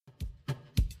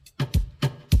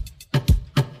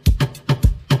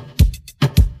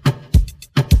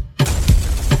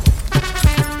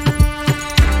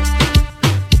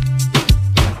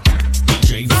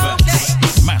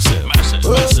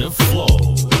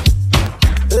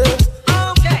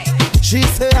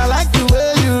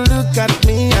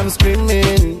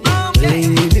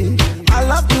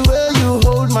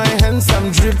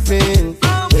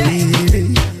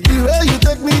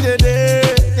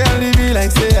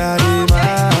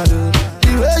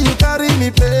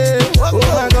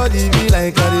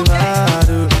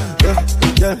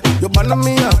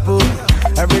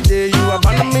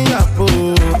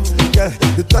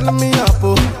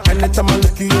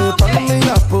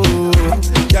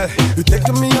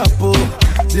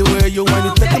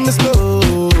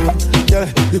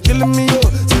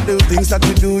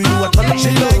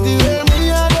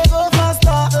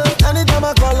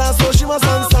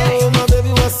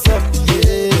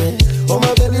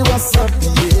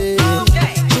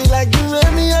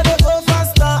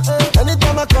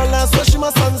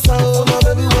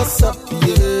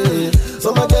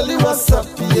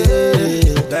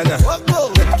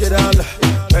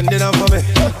it down for me.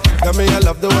 Tell me I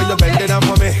love the way you bend it down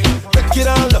for me. Break it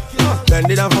down, look, bend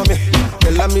it down for me.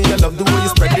 Tell me I love the way you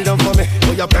spread it down for me.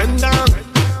 Oh, you bend down,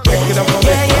 break it down for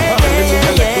me. Tell me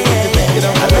I like the way you break it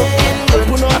down for me.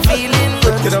 Open up, I'm feeling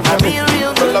good. break it down I for me. feel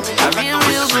real good. I feel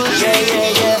real good.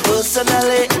 Yeah.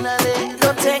 Personally,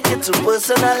 don't take it too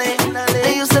personally.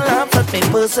 They used to laugh at me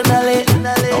personally.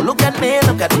 Now look at me.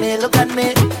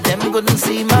 Them couldn't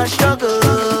see my struggle.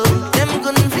 Them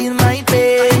couldn't feel my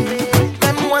pain.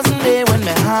 Them wasn't there when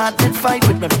my heart did fight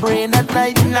with my brain at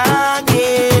night and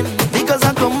again. Because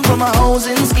I come from a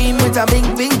housing scheme with a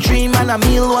big dream, and a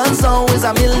meal was always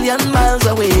a million miles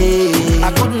away.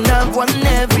 I couldn't have one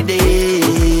every day.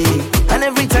 And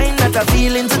every time that I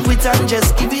feeling to quit and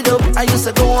just give it up, I used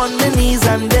to go on my knees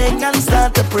and beg and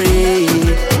start to pray.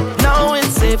 Now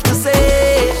it's safe to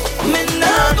say, me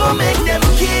not gonna make them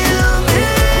kill me.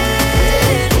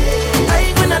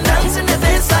 I gonna dance in the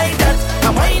face like that.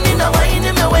 I'm whining my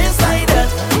waist like that.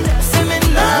 Say me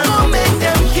not gonna make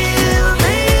them kill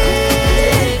me.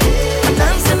 I'm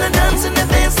dancing the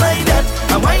face like that.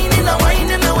 I'm whining my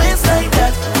waist like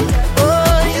that.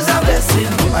 Oh, it's a blessing,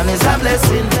 and it's a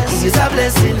blessing. It's a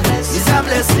blessing, it's a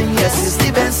blessing, yes, it's the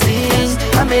best thing.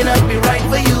 I may not be right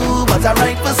for you, but I'm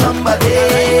right for somebody.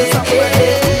 It's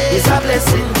a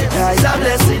blessing, it's a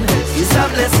blessing, it's a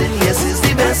blessing, yes, it's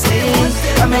the best thing.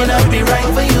 I may not be right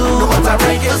for you, but I'm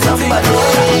right for somebody.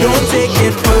 Don't take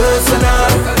it personal.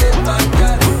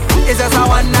 It's just a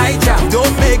one night job.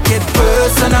 Don't make it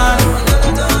personal.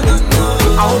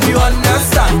 I hope you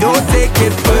understand. Don't take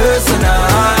it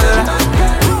personal.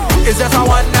 It's just a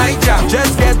one night job.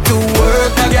 Just get to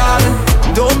work, girl.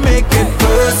 Don't make it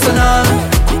personal.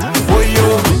 Oh,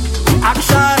 you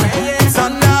action,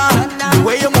 thunder. The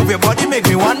way you move your body make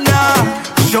me wonder.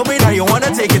 Show me that you wanna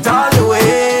take it all the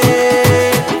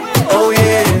way. Oh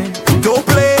yeah, don't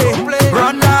play,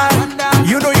 run that.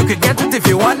 You know you can get it if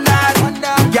you want that.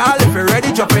 Girl, if you're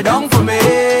ready, drop it down for me.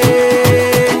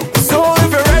 So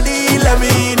if you're ready, let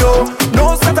me know.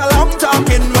 No set alarm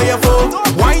talking where you go.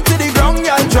 Wind to the ground,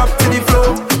 girl, drop to the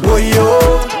floor. Whoa yo.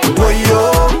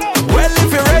 Well,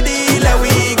 if you're ready, let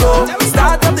we go.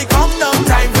 Start up the countdown,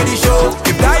 time for the show.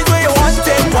 If that's where you want,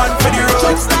 take one for the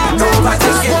road. No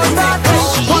matter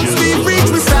anything. Once we reach,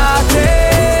 we started.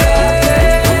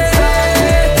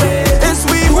 It's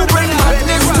we who bring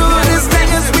madness to this thing.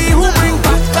 It's we who bring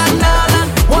back banana.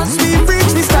 Once we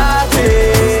reach, we started.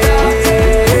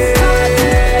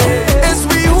 It's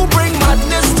we who bring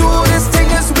madness to this thing.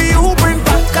 It's we who bring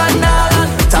back banana.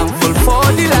 Thankful for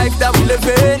the life that we live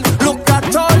in. Look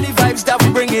at all the vibes that we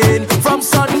bring in. From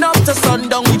sun up to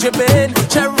sundown we drippin'.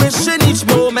 Cherishing each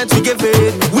moment we give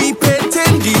in. We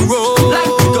painting the road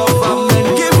like the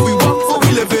government give we work for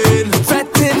we live in.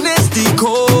 Fetting is the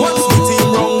code. What's the team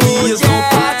wrong? We is no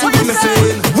part to be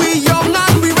missing. We young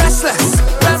and we restless.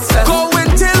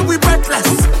 Going till we breathless.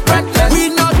 We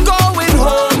not going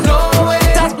home. No way.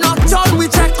 That's not all we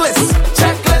checklist.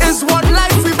 Is one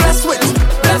life we blessed with.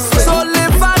 So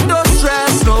live and don't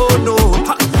stress. No.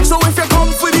 So if you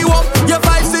come for the walk, your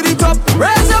vibes to the top.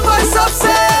 Raise your voice up,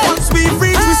 say. Once we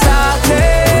reach, we started.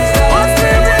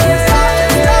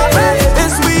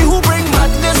 It's we who bring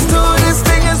madness to this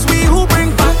thing. It's we who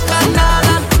bring back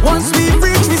banana. Once we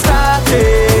reach, we started.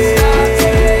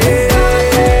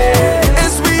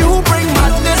 It's we who bring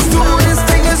madness to this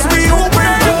thing. It's we who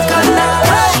bring back banana.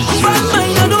 Bad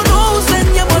mind, I don't know, send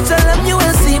you, but tell them you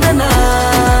ain't see me now.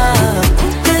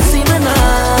 Can't see me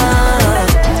now.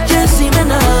 Can't see me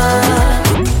now.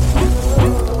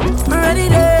 Ready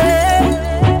there.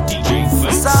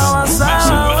 Sour, say.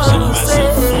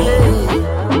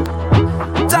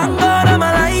 Thank God I'm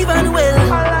alive and well.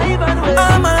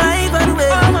 I'm alive and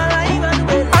well.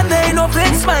 And there ain't no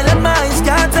fake smile at my eyes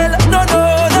can't tell. No.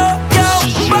 Yo,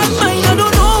 bad mind, I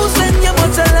don't know, send you,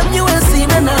 but tell them you ain't see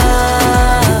me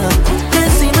now.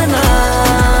 Can't see me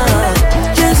now.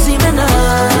 Can't see me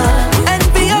now.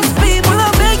 Envious people, I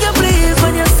beg you please,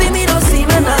 when you see me, don't see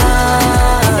me now.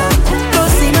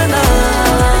 Don't see me now.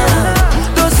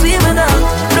 Don't see me now.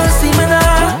 Don't see me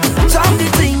now. Talk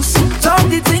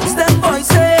the things them boys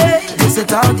say. They say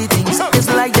talk the things. It's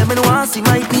like them and want see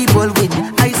my people win.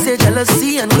 I say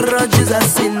jealousy and grudges are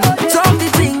sin. Talk the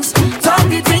things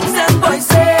them boys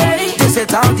say. They say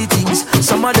talk the things.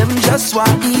 Some of them just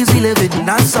want easy living.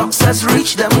 Not success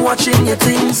reach them watching your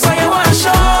things. So you want to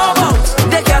show out,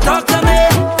 they can't talk to me.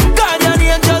 Guardian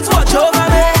angels watch over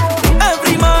me.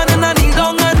 Every morning I kneel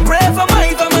down and pray for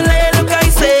my family. Look, I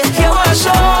say, you want to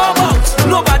show out,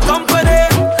 no bad company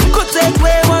could take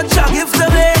away what you give to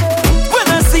me. When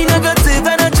I see negative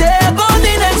energy, I go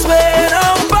the next way.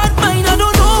 Now bad mind, I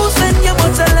don't know, send you,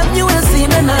 but tell them you ain't see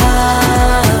me now.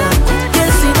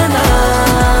 Can't see me now.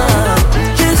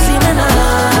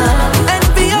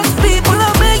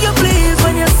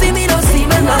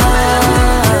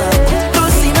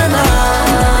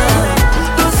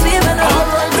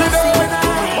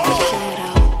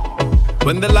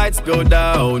 go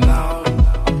down,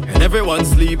 and everyone's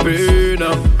sleeping,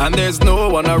 and there's no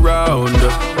one around.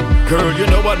 Girl, you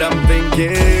know what I'm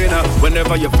thinking.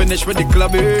 Whenever you finish with the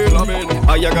clubbing,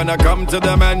 are you gonna come to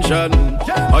the mansion?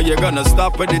 Are you gonna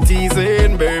stop with the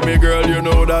teasing? Baby girl, you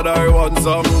know that I want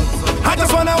some. I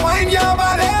just wanna wind your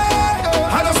body,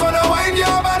 I just wanna wind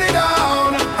your body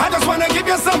down. I just wanna give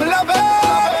you some love,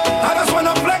 I just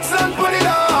wanna flex and put it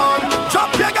on.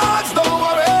 Drop your guards, don't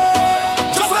worry.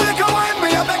 Just a little wine,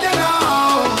 me I beg you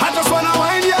now. I just wanna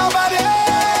wind your body.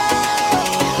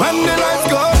 When the lights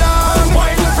go down,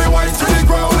 wind every wine to the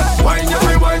ground. Wind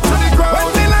every wine to the ground. When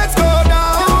the lights go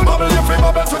down, bubble every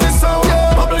bubble to the sound.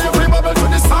 Bubble every bubble to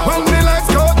the sound. When the lights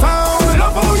go down,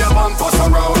 love how your bumpers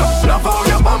around. Love how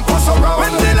your bumpers around.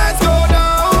 When the lights go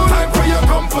down, time for you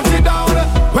come put it down.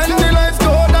 When the lights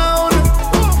go down,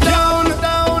 down,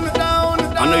 down, down, down.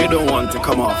 I know you don't want to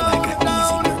come off like an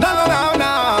easy girl. No, no, no,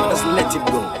 no. Just let it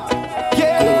go.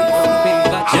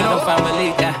 Yeah. You know, family,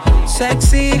 yeah.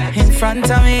 Sexy in front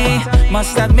of me.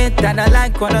 Must admit that I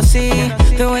like what I see.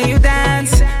 The way you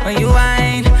dance, when you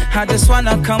whine, I just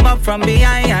wanna come up from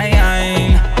behind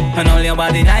and hold your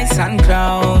body nice and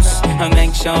close, and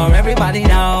make sure everybody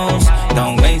knows.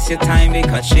 Don't waste your time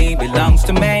because she belongs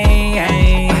to me.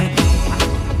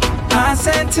 I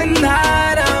said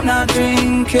tonight I'm not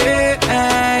drinking,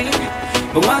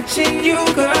 but watching you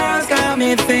girls got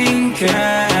me thinking.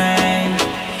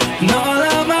 And all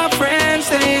of my friends,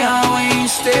 they are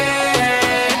wasted.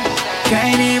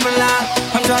 Can't even lie,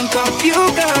 I'm drunk off you,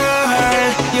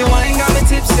 girl. You ain't got me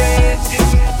tipsy.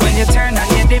 When you turn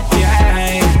and you dip,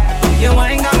 yeah. You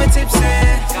ain't got me tipsy.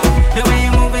 The way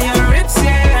you move your hips,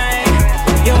 yeah.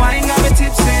 You ain't got me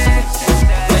tipsy.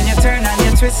 When you turn and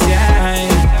you twist, yeah.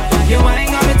 You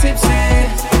ain't got me tipsy.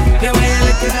 The way you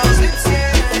lick your nose, lips, yeah.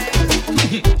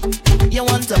 You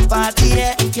want to party,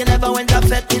 yeah. You never went to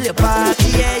fed till you party,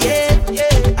 yeah, yeah,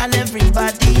 yeah. And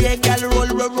everybody, yeah, girl,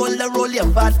 roll your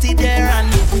body there. And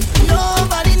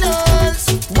nobody knows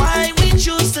why we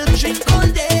choose to drink all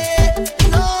day.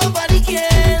 Nobody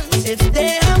cares if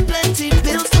they have plenty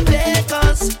bills to pay.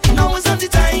 Cause now is not the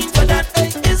time for that,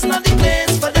 it's not the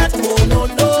place for that. Oh, no,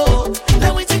 no.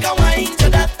 Let me take a wine to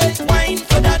that, wine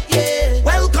for that, yeah.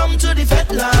 Welcome to the fed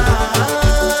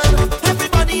land.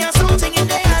 Everybody has something in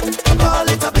their hand. Call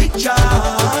it a big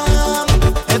jam.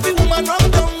 Every woman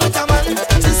run down with a man.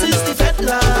 This is the fed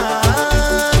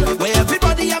land, where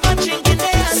everybody have a drink in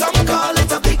there. Some call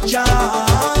it a big jam.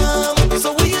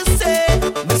 So what you say?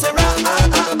 Me say rah ah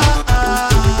ah ah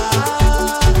ah.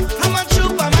 I'm a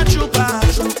trooper,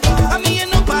 I mean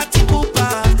no party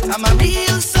pooper. I'm a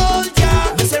real soldier.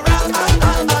 Me say rah ah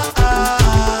ah ah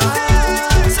ah.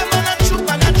 Say man a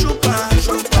trooper,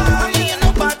 I mean no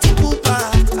party pooper.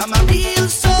 I'm a real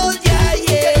soldier,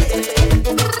 yeah.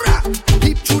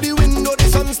 Peep through the window, the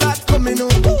sun start coming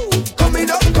up. Coming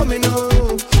up, coming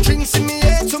up. Drinks in me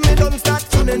head, so me don't start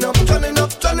turning up, turning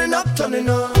up, turning up, turning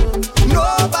up.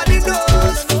 Nobody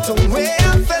knows the way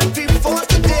I felt before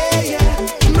today, yeah.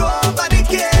 Nobody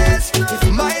cares if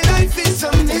my life is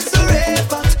a misery,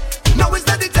 but now is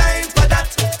not the time for that.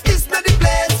 It's not the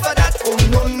place for that. Oh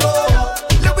no, no.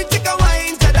 Let me take a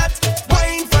wine to that,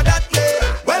 wine for that, yeah.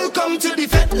 Welcome to the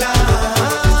fed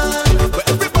land, where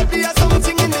everybody has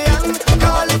something in their hand.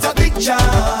 Call it a big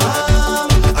jam,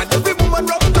 and every woman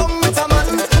rub down with a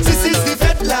man. This is the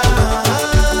fed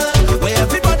land, Where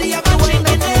everybody have a drink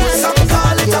in there. some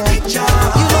call it a big jam.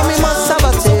 You know me must have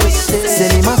a taste, say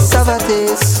me must have a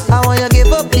taste. I want you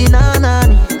give up the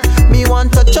nanani, me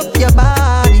want to chop your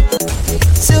body.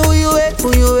 Say who you with,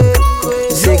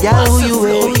 say girl who you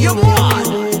with.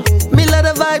 Me love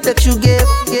the vibe that you give,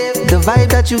 the vibe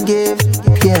that you give,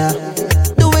 yeah.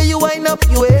 The way you wind up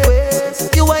your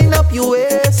waist, you wind up your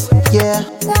waist, yeah.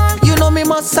 You know me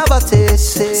must have a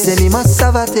taste, say me must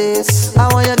have a taste.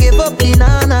 I want you give up the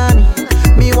nanani,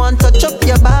 me want to chop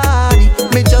your body.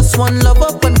 Me just want love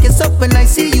up and kiss up when I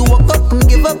see you walk up and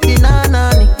give up the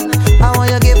nanani. I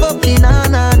want you give up the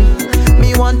nanani,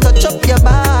 me want to chop your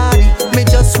body. Me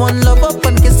just want love up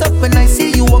and kiss up when I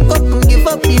see you walk up and give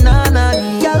up the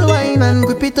nanani. Girl, wine and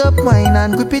grip it up, wine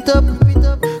and grip it up.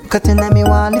 Cutting at me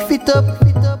want lift it up.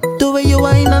 The way you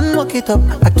wine and walk it up,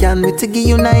 I can't wait to give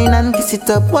you 9 and kiss it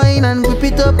up. Wine and grip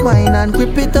it up, wine and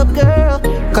grip it up, girl.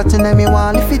 Cutting at me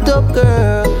want lift it up,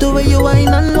 girl. The way you wine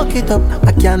and walk it up,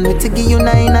 I can't wait to give you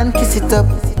 9 and kiss it up.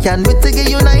 Can't wait to give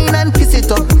you 9 and kiss it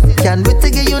up. Can't wait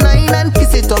to give you 9 and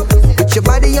kiss it up. Put your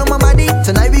body on my body,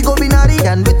 tonight we go be naughty.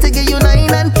 Can't wait to give you 9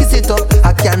 and kiss it up.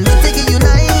 I can't wait to give you 9.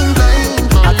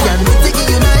 I can't wait to give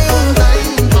you 9.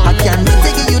 I can't wait to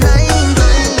give you 9.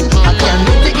 I can't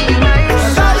wait to give you 9.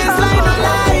 Don't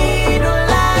lie, don't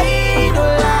lie,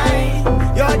 don't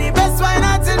lie. You're the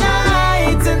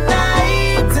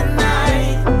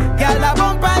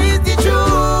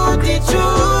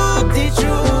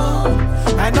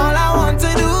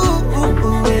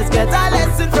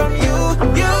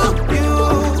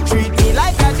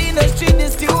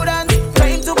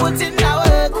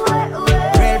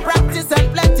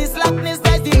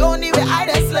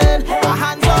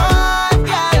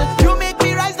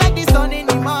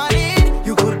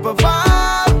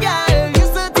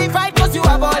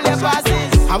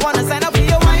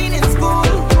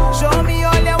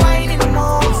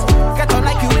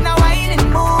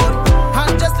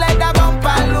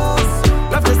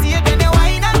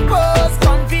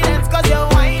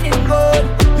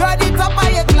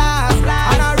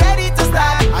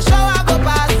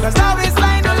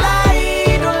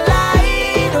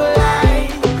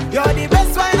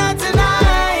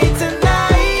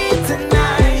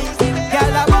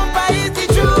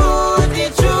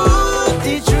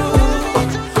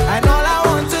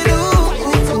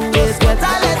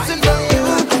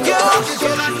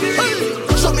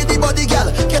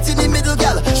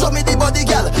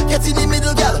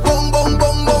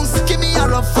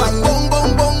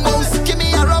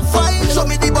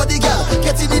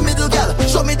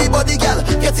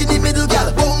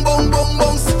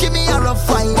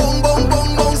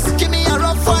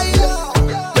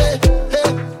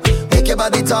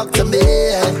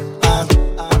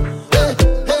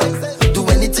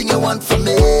want from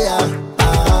me.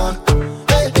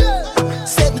 Hey,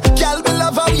 said, girl, me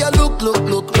love how you look.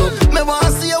 Me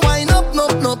want see you wind up.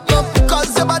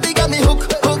 Cause your body got me hook.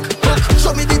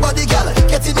 Show me the body, girl.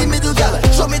 Get in the middle, girl.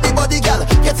 Show me the body, girl.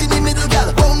 Get in the middle,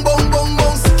 girl. Boom, boom, boom,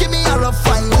 boom. Give me a rough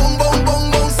fine. Boom, boom,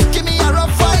 boom, boom. Give me a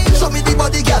rough fine. Show me the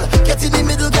body, girl. Get in the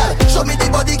middle, girl. Show me the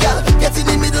body, girl. Get in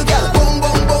the middle, girl. Boom,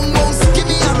 boom, boom, boom. Give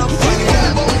me a rough fine.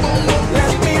 Boom, boom, boom, boom.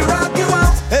 Let me rock you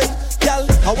out. Hey, girl,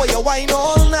 how are you wine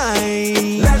all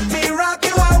night? Let me rock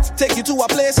you out. Take you to a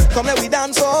place, come let we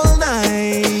dance all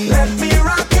night. Let me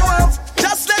rock you out.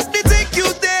 Just let me take you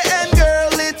there, and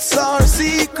girl, it's our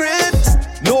secret.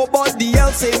 Nobody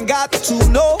else ain't got to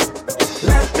know.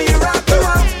 Let me rock you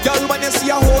out. Girl, when you see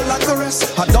a whole lot of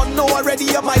rest, I don't know already,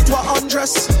 you might want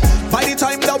undress. By the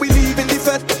time that we leave in the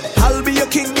fete, I'll be your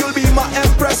king, you'll be my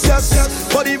empress, yes.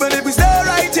 But even if we stay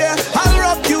right here, I'll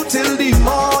rock you till the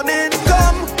morning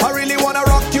come. I really wanna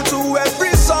rock you to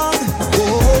every song.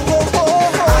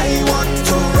 I want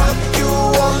to rock you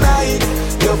all night.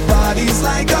 Your body's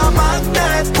like a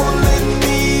magnet pulling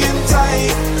me in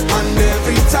tight. And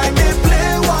every time they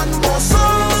play one more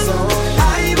song,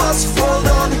 I must fall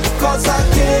down, cause I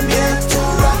came here to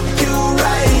rock you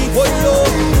right.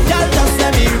 Y'all just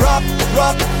let me rock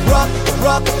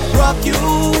you.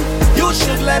 You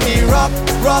should let me rock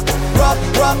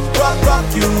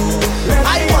you.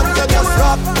 I want to just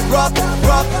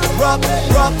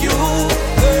rock you.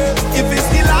 If it's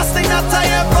the last thing that I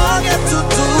ever get to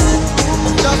do,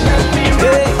 just let me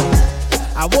rock.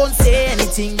 I won't say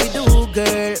anything we do,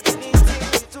 girl.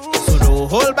 So don't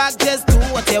hold back, just do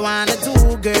what you wanna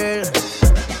do, girl.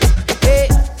 Hey,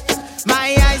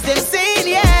 my eyes them saying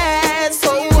yes,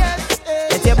 so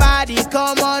let your body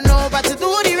come on over to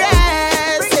do the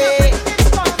rest. Hey,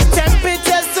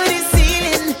 temperatures to the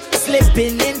ceiling,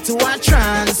 slipping into a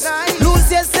trance.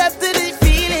 Lose yourself to the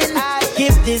feeling,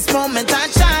 give this moment a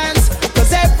chance.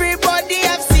 Cause everybody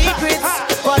have secrets,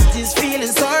 but this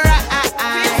feeling so right.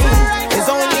 It's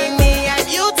only me and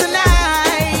you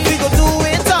tonight. We gon' do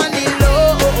it on the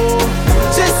low,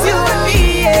 just you and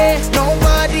me, yeah.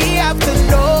 Nobody have to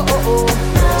know.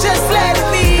 Just let it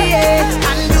be, yeah.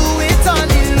 And do it on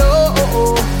the low.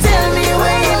 Tell me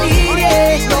where you need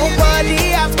it.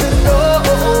 Nobody have to know.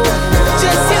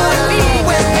 Just you and me.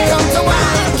 When we come to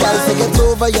wine, girl, take it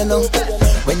over, you know.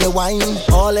 When you whine,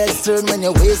 all heads turn. When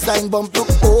your waistline bump, look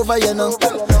over, you know.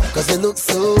 Cause you look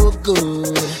so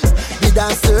good. The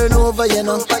dance turn over, you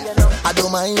know. I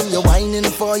don't mind you whining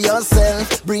for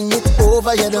yourself. Bring it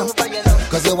over, you know.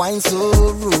 Cause you whine so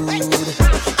rude.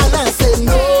 And I say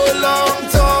no long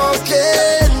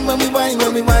talking. When we whine.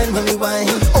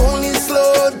 Only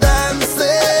slow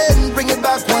dancing. Bring it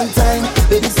back one time.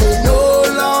 Baby say no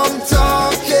long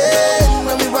talking.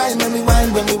 When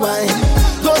we whine.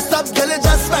 Don't stop, girl, you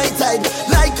just my tide.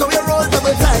 Like how you roll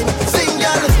double time. Sing,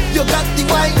 girl, you got the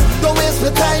wine. Don't waste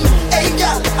my time. Hey,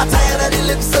 girl, I'm tired of the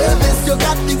lip service. You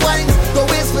got the wine. Don't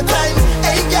waste my time.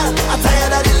 Hey, girl, I'm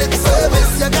tired of the lip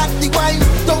service. You got the wine.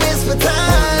 Don't waste my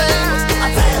time.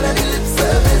 I'm tired of the lip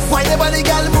service. Why nobody,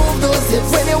 girl, move those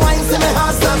hips? When you whine, see my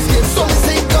heart stop skip. So me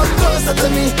say, come closer to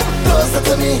me.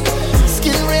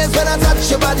 Skin raised when I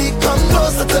touch your body. Come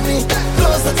closer to me.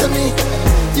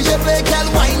 DJ play, girl,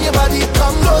 whine your body.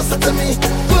 Come closer to me.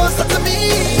 Yeah.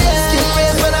 Skin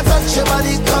raised when I touch your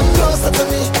body. Come closer to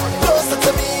me.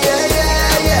 Yeah.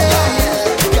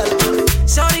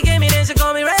 Shorty gave me then she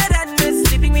call me red-handed,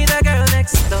 sleeping with a girl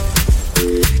next door.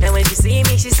 And when she see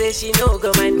me, she says she no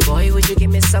go mind. Boy, would you give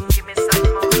me some more?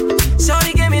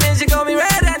 Shorty gave me then she call me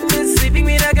red-handed, sleeping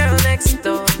with a girl next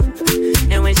door.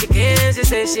 And when she came, she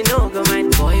says she no go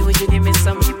mind. Boy, would you give me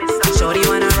some? Shorty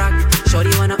wanna rock,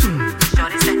 shorty wanna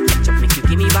Shorty said, catch up, make you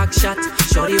give me back shot.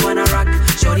 Shorty wanna rock,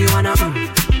 shorty wanna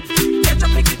catch up,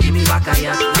 make you give me back a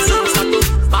yacht.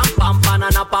 Pam pam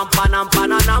panana pam panam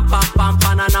pananam pam pam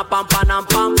panana pam panam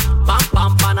pam pam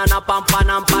pam panana pam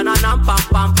panam pananam pam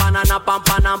pam panana pam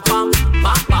panam pam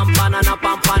pam pam panana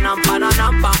pam panam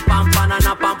pananam pam pam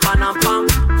panana pam panam pam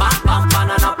pam pam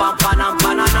panana pam panam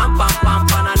pananam pam pam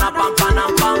panana pam panam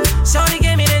pam. Shorty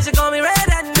gave me then she call me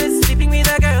red-handed, sleeping with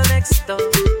a girl next door.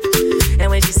 And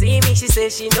when she see me, she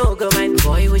says she no go mind.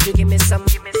 Boy, would you give me some more?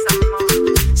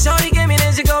 Shorty gave me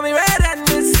then she call me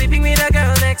red-handed, sleeping with a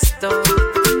girl next door.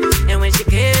 And when she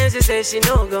came, she says she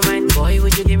no go mind. Boy,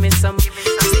 would you give me some? She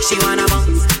say she wanna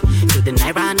bounce to the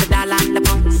naira and the dollar and the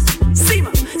pounds. See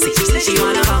ma, see she say she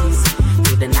wanna bounce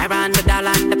to the naira and the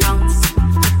dollar and the pounds.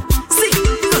 See,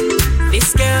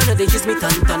 this girl no they use me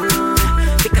ton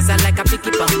because I like a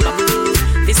picky bum bum.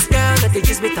 This girl no they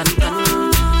use me ton.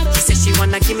 She says she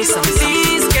wanna give me some.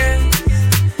 These girls,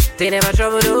 they never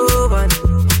trouble no one.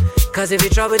 Cause if you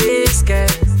trouble this girl,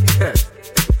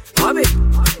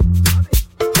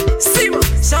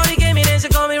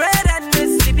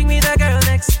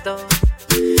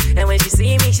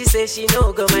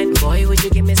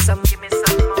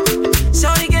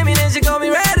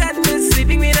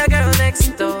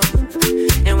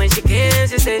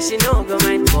 she no go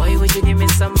mind. Boy, would you give me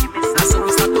some? I saw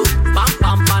we start to pam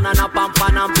pam banana pam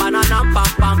pam banana pam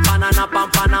pam banana pam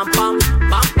pam pam pam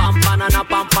pam banana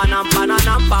pam pam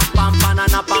banana pam pam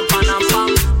banana pam pam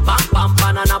pam pam pam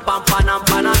banana pam pam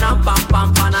banana pam pam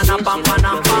banana pam pam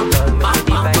pam pam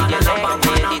pam banana pam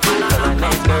pam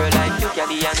nice girl like you can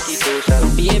be antisocial.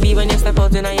 Baby, when you step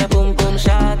out in your boom boom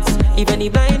shots, even the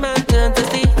blind man turn to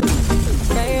see.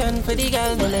 For the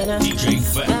girl, DJ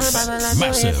Vex,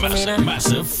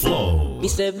 massive flow. Me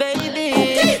say, baby,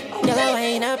 girl, I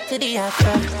wind up to the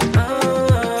after.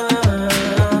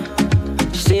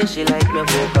 She say she like me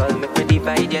vocal, make me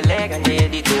divide your leg and lay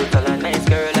the total. A nice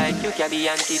girl like you can be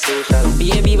antisocial.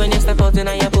 Baby, when you step out in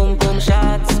your boom boom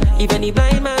shots, even the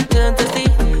blind man turn to see.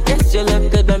 Yes, you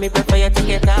look good, but me prefer you take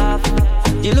it off.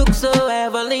 You look so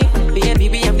heavenly, baby,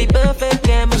 we have the perfect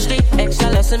chemistry.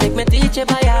 Extra lesson make me teach you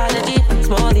biology.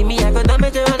 Small in me, I go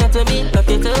damage your anatomy. Wrap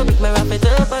it up, make me wrap it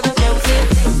up, I don't count it.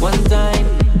 1 time,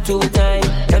 2 time,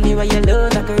 tell me why you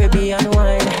love that Caribbean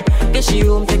wine. Get she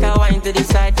room, take a wine to the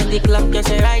side, till the clock, you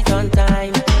say right on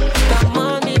time. Come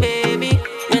on, me baby,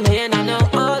 you know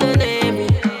all the name.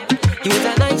 You's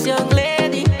a nice young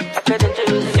lady, I could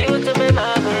introduce you to my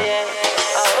mama, yeah.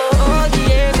 All the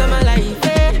years of my life,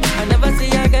 I never see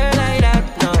a girl like that,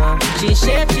 no. She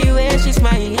shaped you where she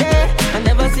smile, yeah. I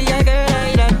never see a girl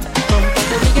like that. Come back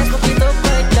to me, get fuck it up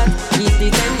like that. Ease the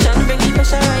tension, bring the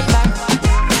pressure right back.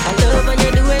 I love when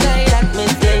you do it like that. Me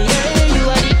say, yeah, you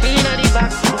are the queen of the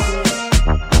back.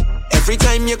 Every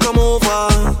time you come over,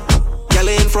 girl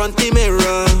in front the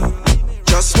mirror,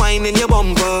 just whining your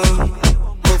bumper,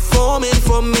 performing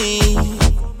for me.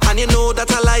 And you know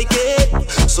that I like it.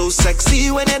 So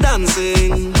sexy when you're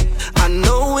dancing. I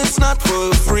know it's not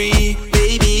for free,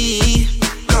 baby.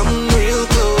 Come real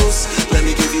close. Let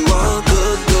me give you a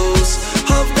good dose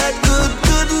of that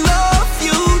good love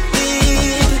you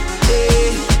need.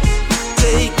 Hey,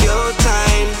 take your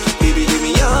time, baby. Give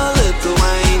me a little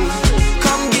wine.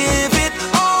 Come give it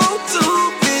all to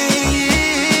me.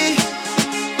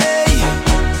 Hey,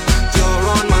 you're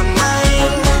on my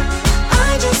mind.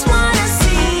 I just wanna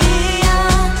see you.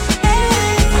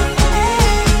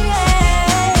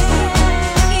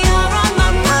 You're on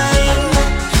my mind.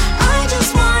 I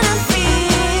just wanna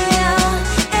feel you.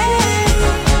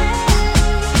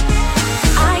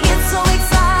 I get so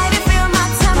excited, feel my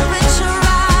temperature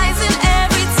rising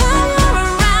every time you're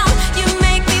around. You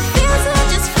make me feel so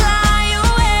just fly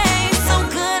away. So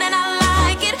good and I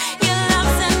like it. Your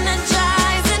love's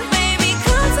energizing, baby.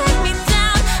 Come take me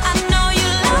down. I know you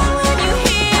love when you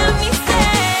hear me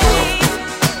say,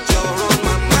 You're on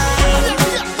my mind.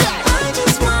 I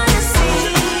just wanna see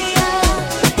you.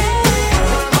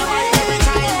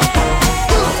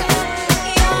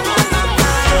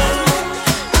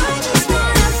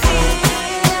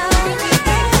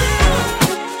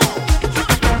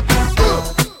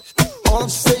 All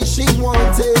she say she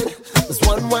wanted was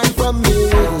one wine from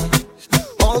me.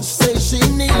 All she say she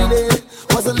needed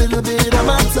was a little bit of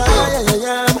my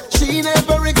time. She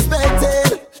never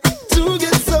expected to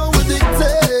get so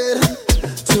addicted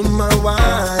to my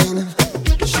wine.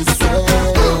 She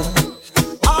said,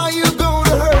 are you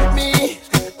gonna hurt me?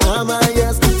 Am I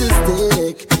a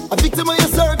statistic, a victim of your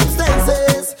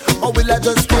circumstances? Or will I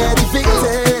just get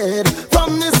evicted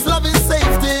from this loving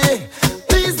safety?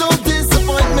 Please don't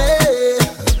disappoint me.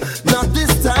 Not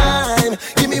this time.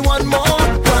 Give me one more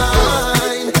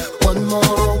wine. One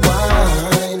more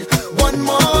wine. One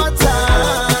more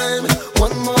time.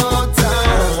 One more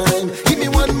time. Give me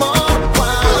one more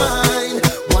wine.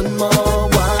 One more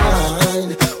wine.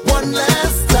 One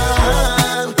last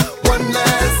time. One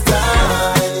last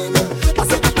time. I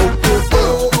said, oh, oh,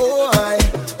 oh, oh, I.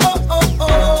 Oh, oh,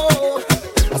 oh.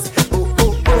 I said, oh,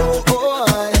 oh, oh.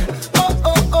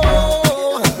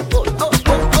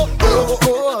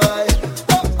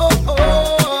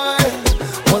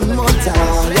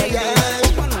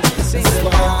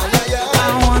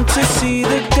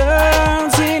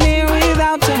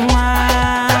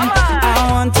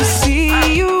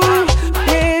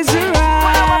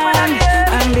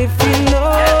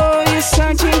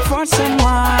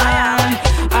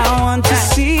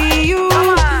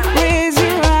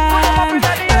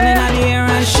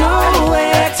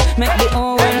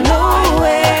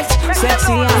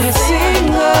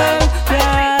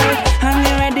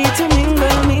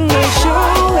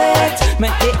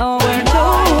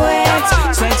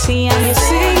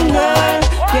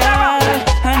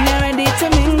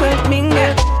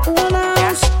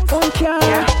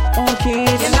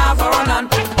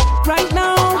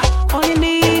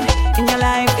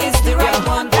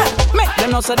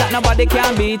 so that nobody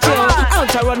can beat you. Out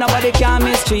to run, nobody can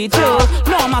mistreat you.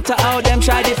 No matter how them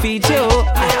try defeat you.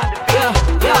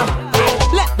 Yeah.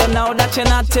 Let them know that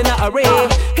you're not in a hurry.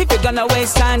 If you're gonna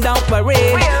waste time, don't worry.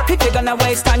 If you're gonna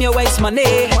waste time, you waste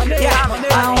money. Yeah,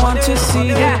 I want to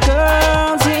see the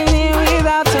girls in here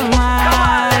without a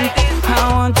mind.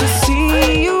 I want to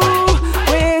see you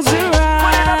raise your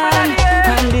hand.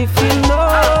 And if you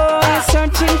know you're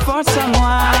searching for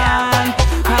someone,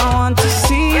 I want to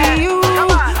see you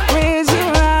raise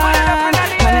your hand.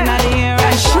 Hand in the air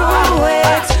and show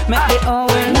it. Make the whole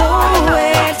world know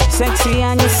it. Sexy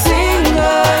and you're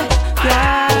single,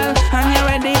 girl, and you're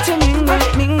ready to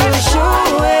mingle,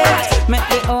 show it. Make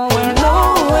the whole world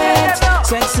know it.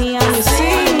 Sexy and you're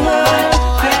single,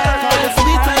 girl.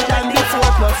 Sweeter than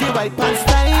before, plus your white pants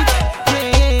tight.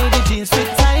 Yeah, the jeans fit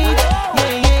tight.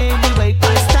 Yeah, the white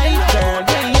pants tight, girl.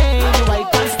 Yeah, the white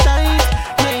pants tight.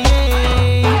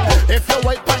 Yeah. If your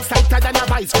white pants tighter than a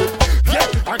vice grip, yeah,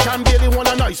 I can barely want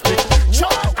a nice pick. Sure,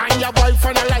 and your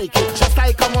boyfriend I like it, just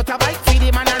like a motorbike, feed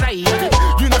him and I ride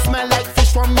it. You know smell like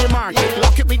fish from the market.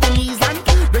 Lock it with the knees and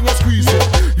then you squeeze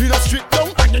it. You know strip down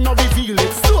and you know reveal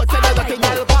it. So tell her that thing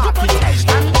I'll park it.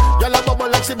 And you'll a bubble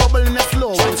like she bubble in a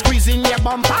slow one. Squeeze in your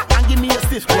bumper and give me a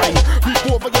stiff grind. Reach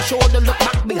over your shoulder, look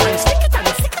back behind. Stick it and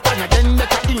then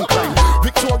make a incline.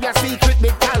 Victoria's Secret,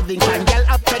 big Calvin Klein. Girl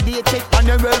up to date it on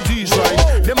your LG's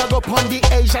right. Them a go pon the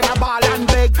Asian a ball and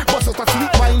beg. Bust out a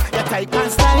sweet wine, your tight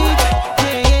pants tight.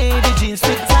 Yeah, the jeans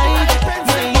fit tight.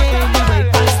 Yeah, the white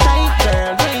pants tight,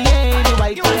 girl. Yeah, the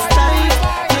white pants tight.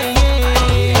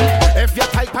 Yeah. If your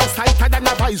tight pants tighter than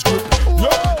a vice grip,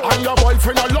 yeah, and your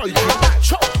boyfriend I like it.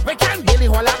 Sure, we can barely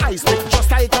hold a ice pick. Just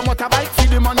like a motorbike, feed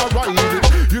him and I ride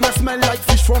it. You know smell like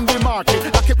fish from the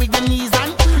market. Lock it with the knees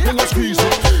and then you squeeze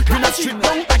it. You know strip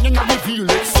down and you know reveal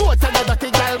it. So tell her that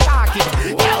the girl park it.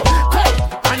 Yeah, come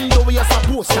and the way you're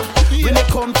supposed to. When they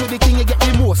come to the king, you get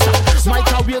the most.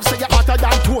 Microwave say you're hotter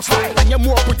than toaster, and you're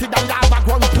more pretty than the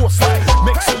background poster.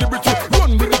 Make celebrity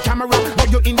run with the camera. Now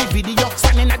you're in the video,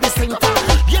 standing at the center.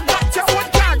 You got your own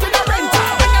car, you're a renter.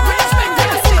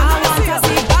 I want to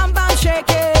see bam bam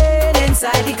shaking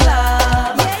inside the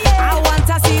club. I want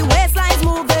to see waistlines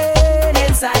moving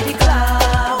inside the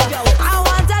club. I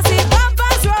want to see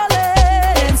bumpers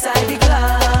rolling inside the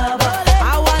club.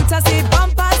 I want to see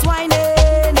bumpers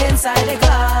whining inside the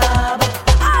club.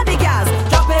 All the girls,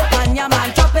 drop it on your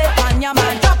man, drop it on your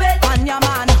man, drop it on your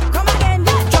man. Come again,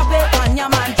 drop it on your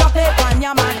man, drop it on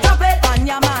your man, drop it on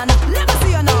your man. Let me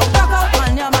see you now, rock out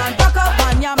on your man, rock out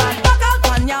on your man, rock out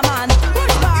on your man.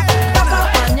 Push back, rock out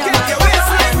on your man. Get your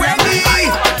waistline ready.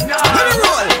 Let me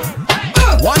roll.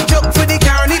 One jump for the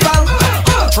carnival,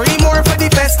 3 more for the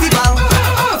festival,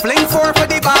 fling 4 for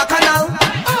the bacchanal,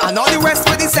 and all the rest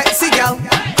for the sexy gal.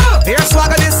 Here's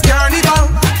swagger this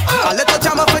carnival, a little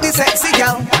jammer for the sexy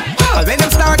gal. And when them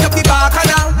start up the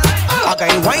bacchanal, I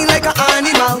can whine like an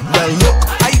animal. Well look,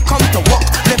 I come to walk,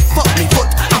 left foot me foot,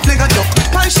 I fling a duck,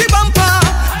 punch the bumper,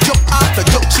 jump after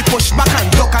jump, she push back and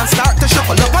duck and start to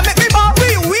shuffle up and make me ball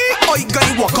wee. I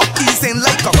gonna walk up, easing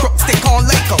like a crook, stick on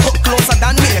like a hook, closer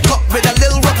than makeup with a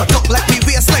little rubber duck like me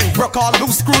waistline broke all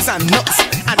loose screws and nuts.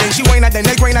 And then she whine and then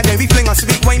they grind and then we fling a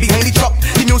sweet wine behind the truck.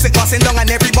 The music passing down and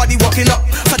everybody walking up.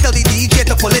 So tell the DJ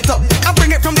to pull it up and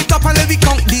bring it from the top and let me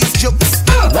count these jumps.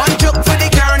 1 jump for the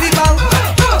carnival,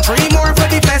 3 more for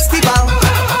the festival,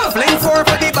 fling 4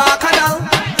 for the bacchanal,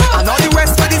 and all the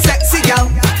rest for the sexy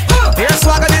gal. Here's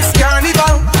swagger this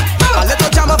carnival, a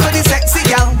little jammer for the sexy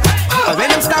gal. And when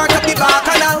them start up the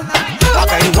bacchanal, I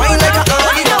can whine like a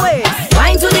animal.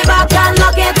 Wine to the back and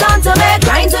lock it onto me.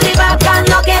 Grind to the back and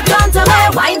lock it onto me.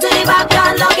 Wine to the back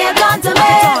and lock it onto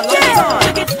me.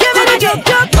 Give it a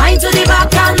jump. Wine to the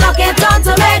back and lock it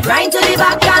onto me. Grind to the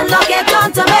back and lock it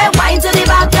onto me. Wine to the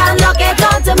back and lock it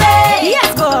onto me.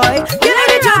 Yes, boy. Give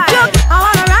it a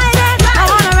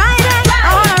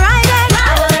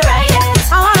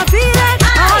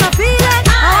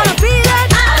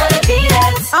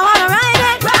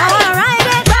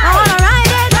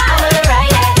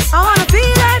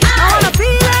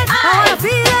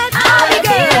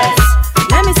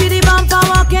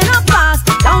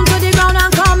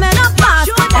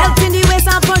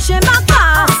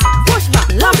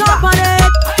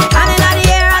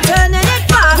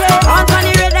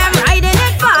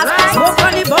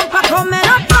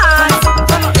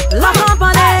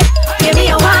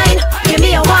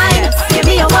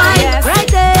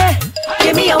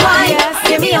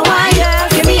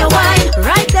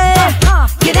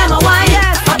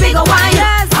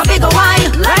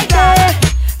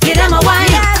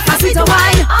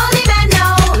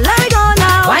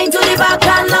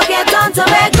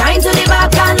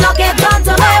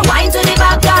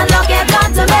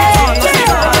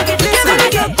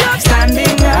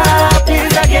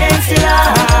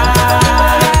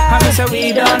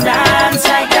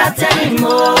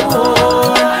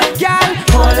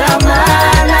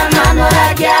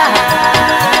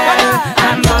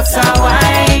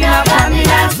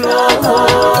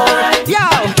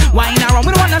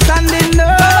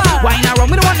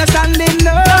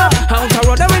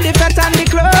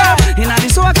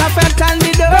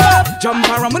Jump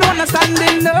around, we don't wanna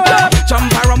standing up.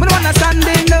 Jump around, we don't wanna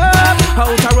standing up.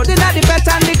 Out a road in the vet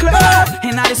and the club.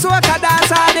 In the soca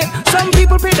dance all day. Some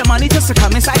people pay the money just to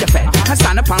come inside the fed and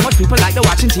stand up and watch people like they're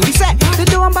watching TV set. They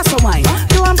do them bust a wine,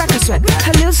 do them back a sweat.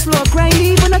 A little slow grind,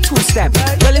 even a two-step.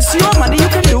 Well, it's your money,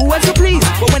 you can do as you please.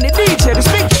 But when the DJ,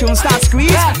 this big tune starts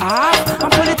squeeze,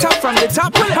 I'm pull it up from the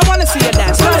top. I wanna see you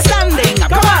dance. So standing up,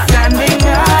 come on. Standing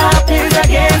up is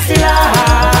against the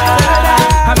law.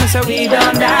 I'm so we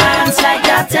don't dance like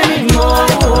that anymore.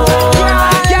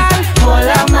 Hold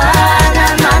a man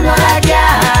and man hold a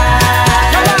girl.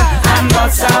 And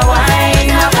bust a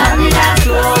wine up on the dance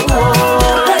floor.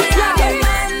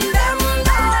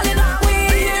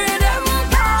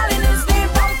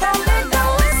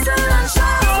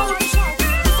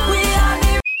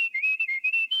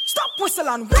 Whistle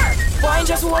and work. Boy,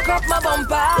 just woke up my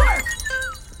bumper.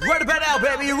 Right about now,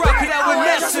 baby. You rock it out with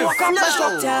Massive.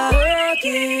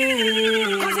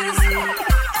 Working.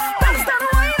 Constant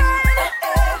whining.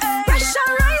 Pressure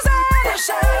rising.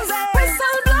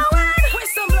 Whistle blowing.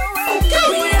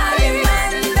 We are the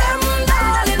men, them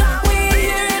darling. We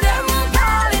hear them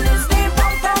calling. It's the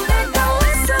bump and make the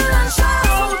whistle and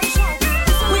shout.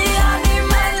 We are the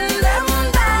men, them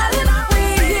darling. We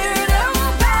hear them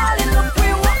calling. Look, we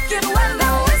walking when the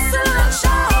whistle and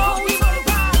shout.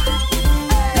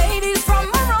 Ladies from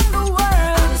around the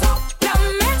world, let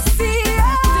me see ya.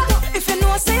 If you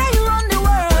know, say you run the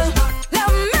world. Let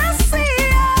me see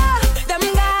ya. Them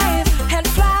guys head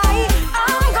fly.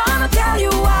 I'm gonna tell you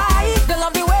why. They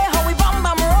love the way how we bum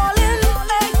bum rolling.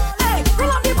 Hey, we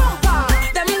love the bumper.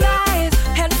 Them guys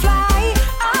head fly.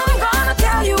 I'm gonna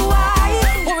tell you why.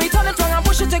 When we turn it around and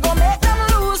push it, they gon' make them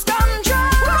lose control.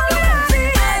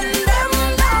 And them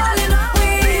darling, we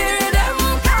hear them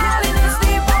calling. It's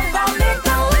the bumper, make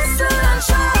the whistle and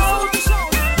shout.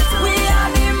 We are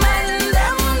the men,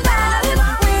 them darling.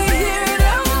 We hear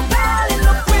them calling.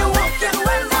 Look, we walking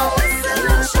when the whistle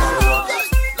and shout.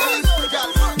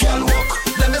 Girl, walk,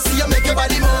 let me see you make your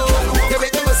body move. You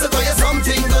make me whistle for you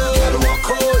something good. Girl, walk,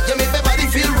 oh, you make my body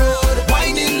feel rude.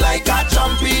 Whining like a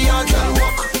champion. Girl,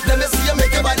 walk, let me see you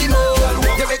make your body move.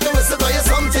 You make me whistle for you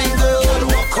something good. Girl,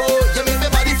 walk, oh, you make my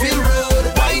body feel rude.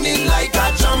 Whining like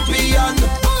a champion.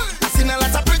 I seen a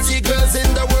lot of pretty girls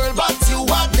in the world, but you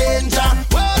are danger.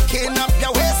 Working up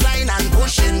your waistline and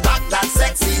pushing back that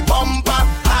sexy bumper.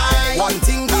 One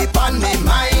thing deep on my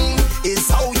mind is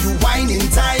how you whine in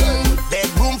time.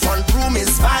 Bedroom, front room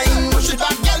is fine. Push it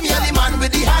back, girl, me and the man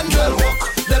with the hand. Girl, walk,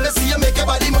 let me see you make your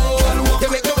body move. You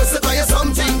make me whistle for you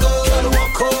something good. Girl,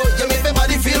 walk, oh, you make my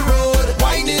body feel rude.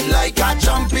 Whining like a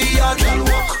champion. Girl,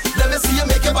 walk, let me see you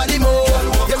make your body move.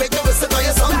 You make me whistle for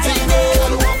you something good.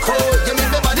 Girl, walk, oh, you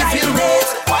make my body feel rude.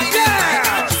 Whining like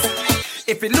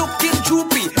a If you're looking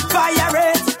droopy, fire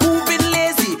it. Moving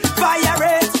lazy, fire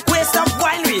it. Waste of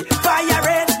winery, fire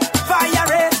it.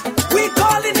 We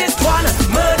calling this one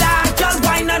murder, girl,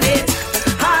 wine on it.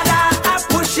 Harder, I'm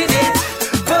pushing it.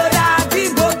 Further,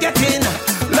 people getting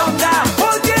longer.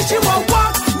 Whole day she won't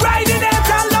walk, riding it.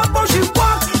 I love how she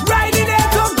walk, riding it.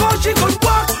 Don't go, she could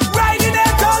walk, riding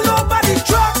it all over the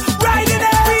truck, riding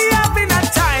it. We having a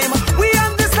time. We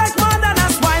on this like more than a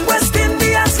swine. West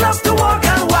Indians love to walk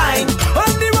and wine.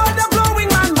 On the road, I'm blowing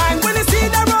my mind. When you see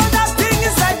the road, that thing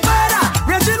is like murder.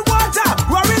 Raging water,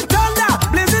 roaring thunder,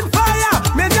 blazing fire,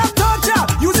 major torture,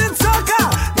 using soccer.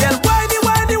 Girl, whiny,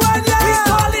 yeah. We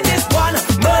calling this one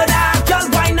murder, girl,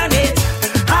 wine on it.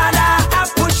 Harder, I'm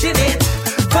pushing it.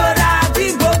 Further,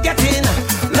 people getting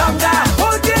longer.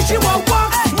 Whole day she won't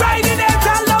walk, riding it.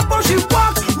 I love how she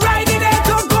walk, riding it.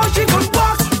 Don't go, she could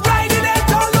walk, riding it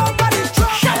all over the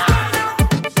truck.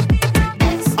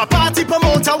 A party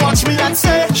promoter watch me and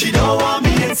say she don't want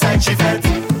me inside she fed.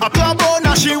 A club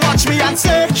owner she watch me and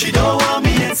say she don't want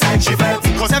me inside she fed.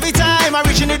 Cause every time I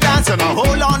reach in the dance and I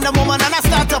hold on the woman and I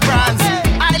start to prance,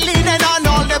 I lean in on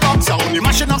all the box. I only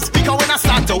mashing up speaker when I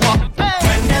start to walk.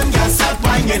 When them girls start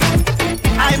winding up,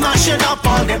 I mashing up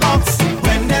all the box.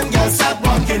 When them girls start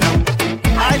walking up,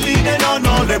 I lean in on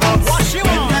all the box.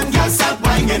 When them girls start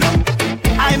winding up,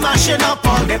 I mashing up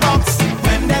all the box.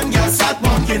 When them girls start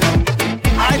walking up,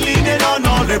 I lean in on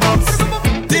all the box.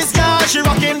 This girl, she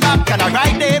rocking back and I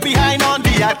right there behind on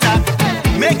the attack.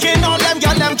 Making all them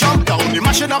girl them jump down. The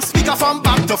mashing up speaker from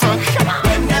back to front.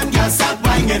 When them girls start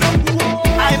winding up,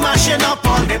 I mashing up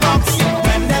all the box.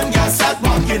 When them girls start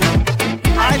walking up,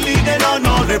 I lean in on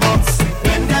all the box.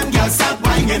 When them girls start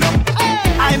winding up,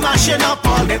 I mashing up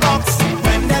all the box.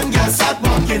 When them girls start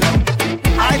walking up,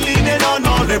 I lean in on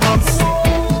all the box.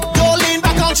 Go lean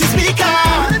back on your speaker.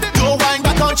 Go wind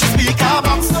back on your speaker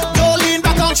box. Go lean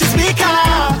back on your speaker.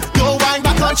 Go wind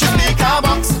back on your speaker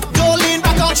box. Go lean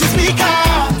back on your speaker.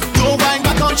 Go wind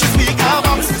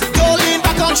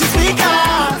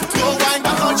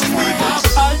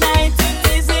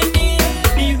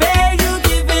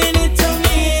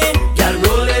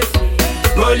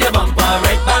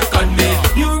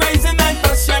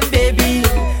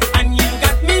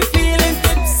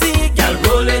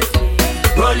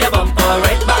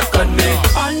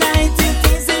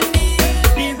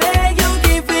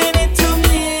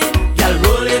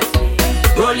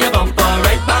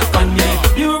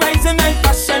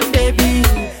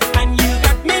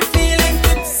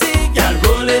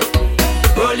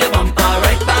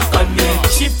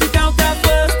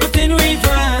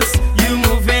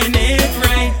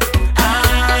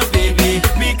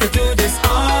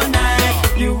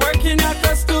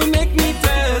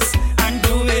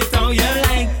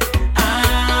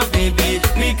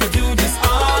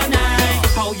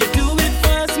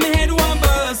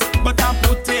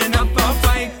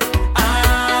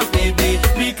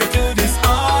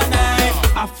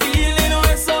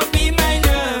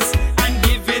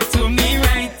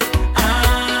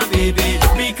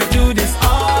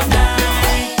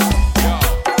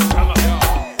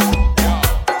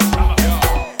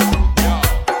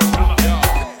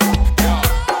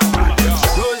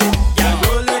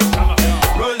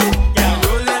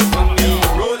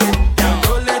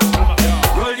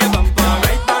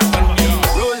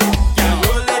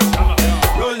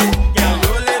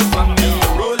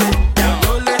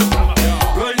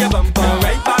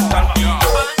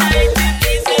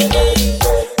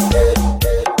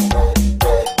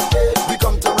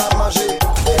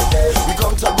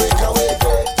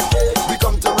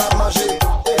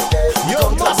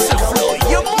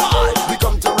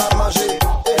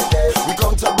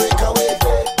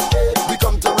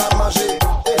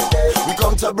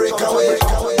breakaway.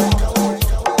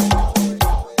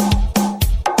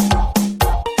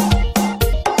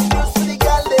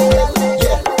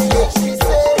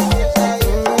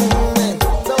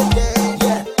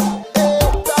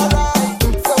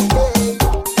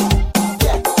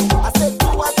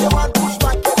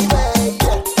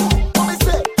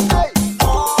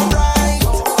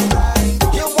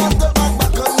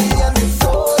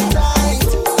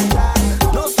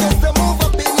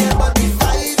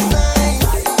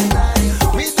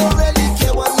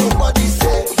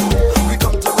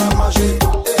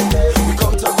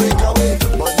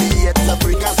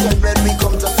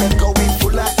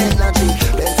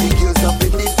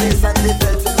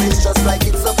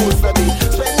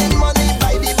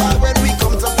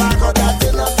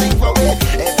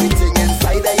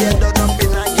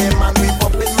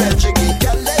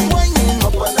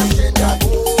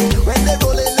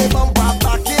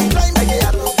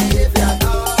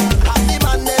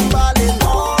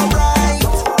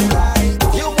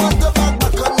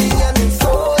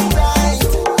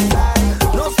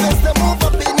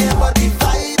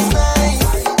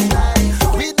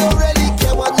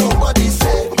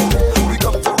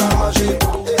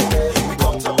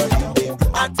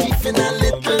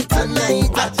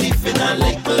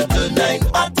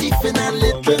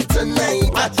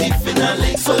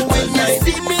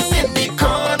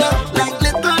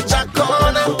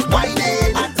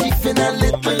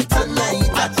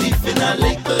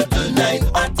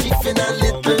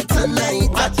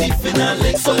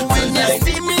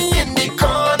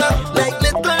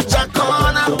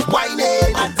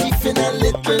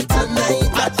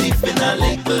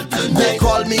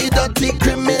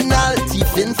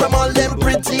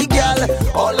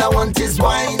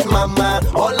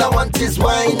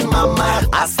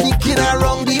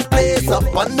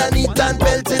 Underneath and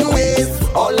belting waist.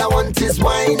 All I want is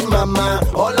wine, mama.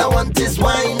 All I want is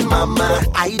wine, mama.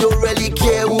 I don't really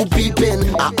care who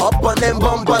peeping. I up on them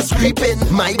bumpers creeping.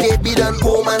 My baby done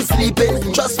home and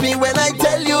sleeping. Trust me when I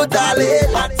tell you,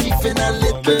 darling. I tiffin a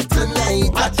little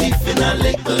tonight. I tiffin a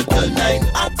little tonight.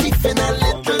 I tiffin a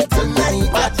little tonight.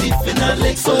 I tiffin a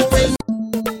little tonight.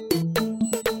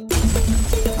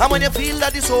 And when you feel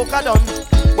that the soca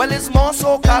done, well, it's more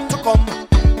soca to come.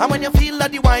 And when you feel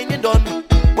that the whining done,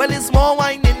 well, it's more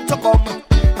whining to come.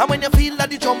 And when you feel that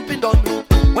the jumping done,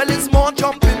 well, it's more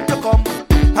jumping to come.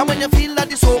 And when you feel that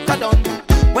the soca done,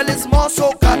 well, it's more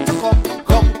soca to come.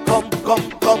 Come, come,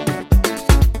 come, come.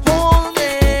 Hold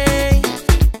me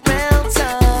real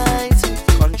tight,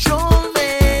 control me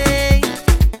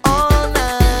all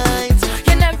night.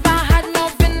 You never had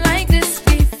nothing like this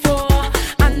before,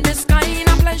 and this kind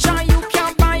of pleasure you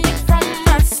can't buy it from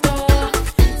a store.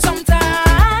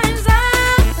 Sometimes I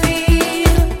feel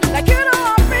like you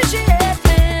don't appreciate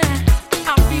me. I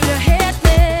feel you hate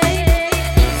me.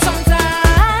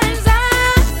 Sometimes I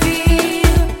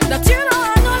feel that you don't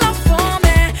have no love for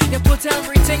me. You put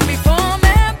everything before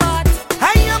me, but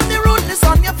I am the rudeness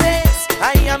on your face,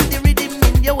 I am the rhythm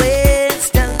in your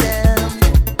waist. Tell them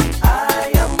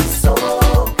I am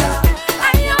soca.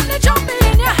 I am the jumping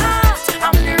in your heart.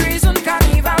 I'm the reason can't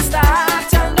even start.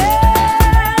 Tell them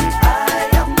I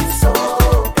am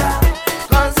soca.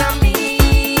 'Cause I'm me,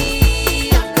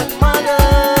 a good mother,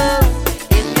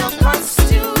 in your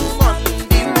costume on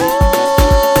the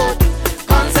road.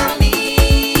 'Cause I'm me,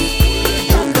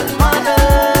 a good mother.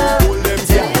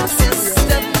 Tell your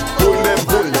system.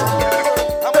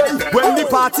 When the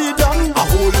party done, I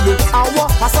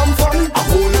want have some fun.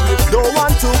 Don't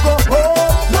want to go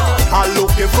home. I'm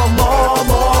looking for more,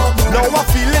 more. Now I'm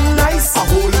feeling nice. I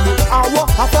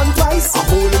want have fun twice.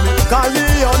 Call me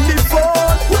on the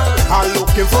phone. I'm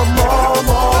looking for more,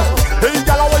 more. Hey,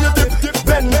 girl, I want you dip,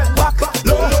 bend back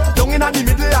low, down in the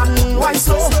middle and wine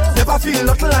slow. Never feel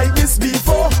nothing like this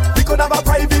before. We could have a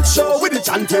private show with the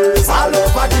chanters all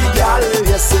over the girl.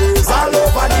 Yes, it's all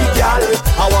over the girl.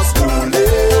 I was cooling,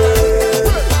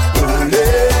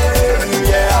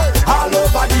 yeah, all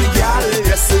over the girl.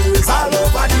 Yes, it's all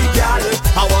over the girl.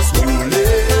 I was cooling.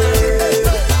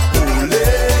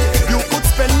 You could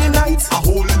spend the night,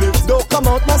 don't come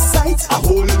out my sight.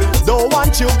 Don't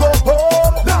want you go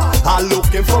home. I'm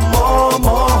looking for more,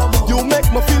 more. You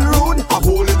make me feel rude.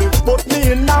 Put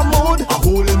me in a mood.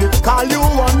 Call you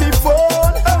on the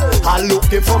phone. I'm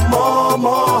looking for more,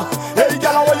 more. Hey,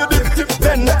 girl, how you dip,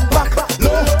 bend back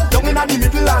low, down in the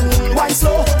middle and wine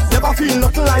slow. Never feel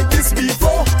nothing like this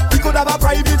before. We could have a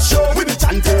private show with the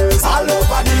chanters all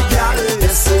over the girl.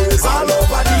 Yes, it's all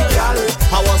over the girl.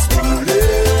 I was cooling,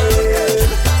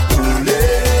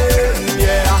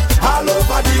 yeah, all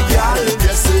over the girl.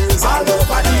 Yes, it's all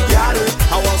over the girl.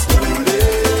 I was cooling.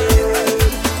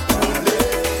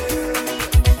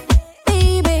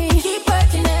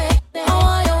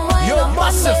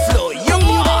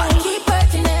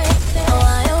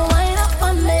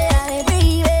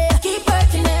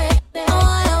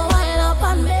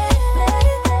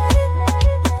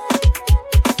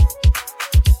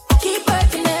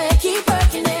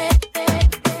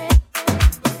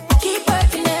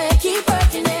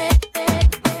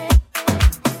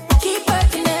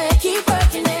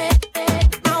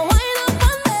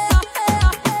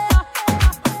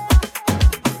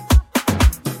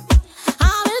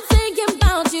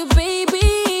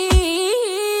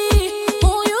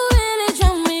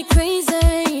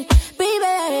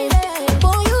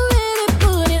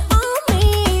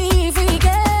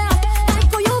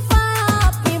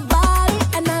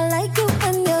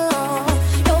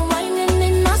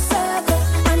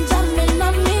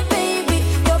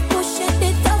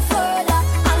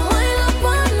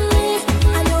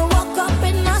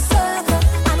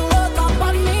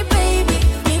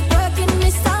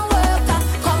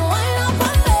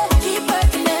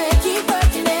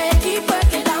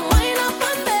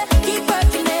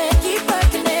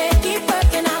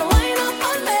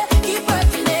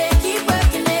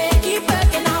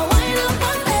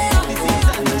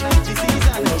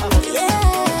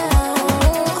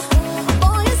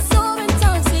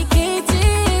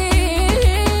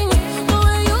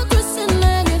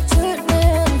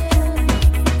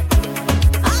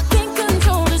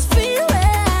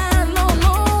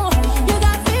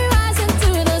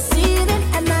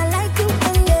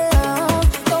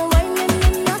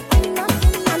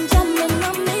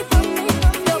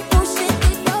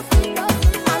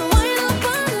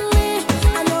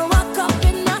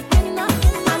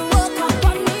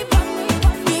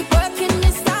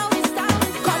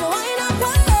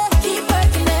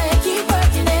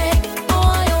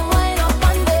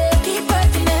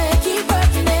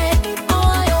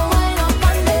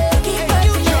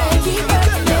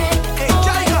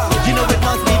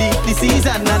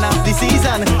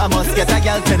 Let's get a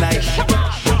girl tonight.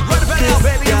 Right about now,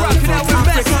 baby, you're rocking out with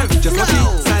Massive. Just what she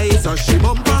size or she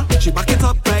bumper. She back it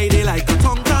up Friday like a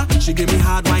tonka. She give me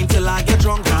hard wine till I get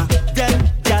drunker. Them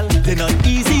gal, they not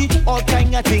easy. All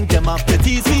kind of things them up to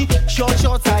tease me. Short,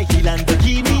 high heel and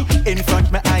bikini. In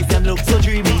front my eyes them look so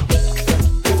dreamy.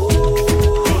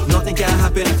 Nothing can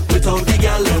happen without the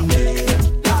gal in me.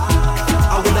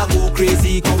 I woulda go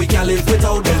crazy cause we can't live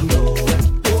without them.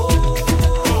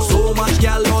 So much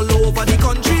gal all over the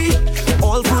country.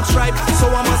 All fruits ripe, so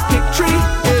I must pick three.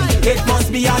 It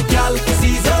must be a gal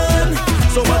season.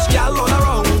 So much gal all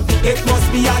around. It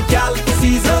must be a gal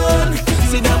season.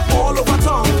 See them all over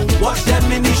town. Watch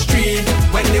them in the street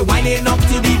when they whining up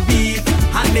to the beat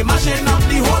and they mashing up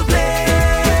the whole place.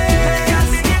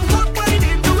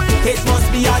 It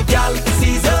must be a gal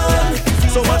season.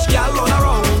 So much gal all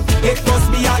around. It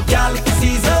must be a gal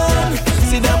season.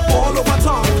 See them all over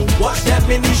town. Watch them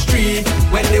in the street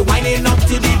when they whining up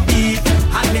to the beat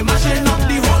and they mashing up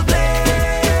the whole place.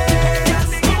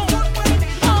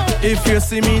 If you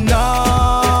see me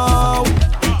now,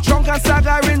 drunk and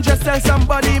staggering, just tell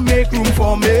somebody make room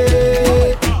for me.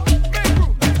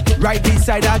 Right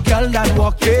beside a girl that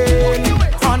walking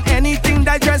on anything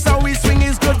that dress how we swing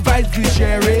is good vibes we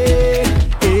sharing.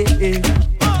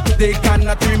 They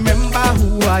cannot remember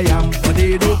who I am, but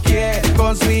they don't care,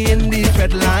 cause we in the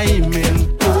fed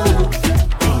liming.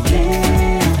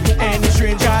 Any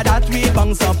stranger that we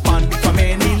bounce upon from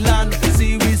any land,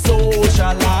 see we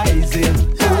socializing.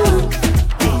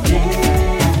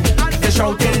 They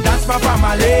shouting that's my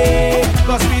family,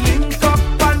 cause we link up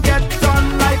and get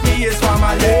done like me is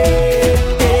family.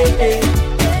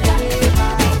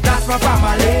 That's my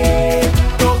family.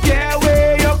 Don't care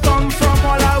where you come from,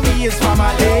 all of we is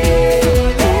family.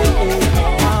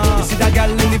 You see that girl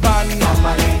in the band,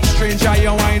 stranger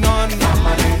you wine on, the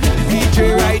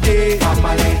DJ right there,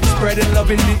 spreading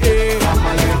love in the air,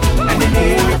 and in the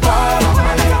air we fall,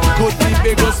 good big,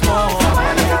 big or small,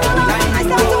 like you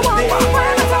go there.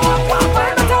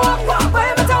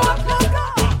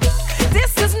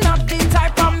 This is not the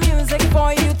type of music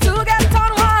for you to get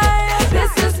on high.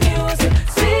 This is music,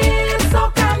 sweet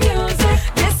soca music.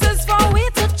 This is for we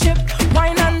to chip,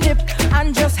 wine and dip,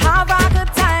 and just have a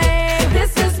good time.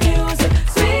 This is music,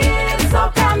 sweet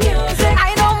soca music.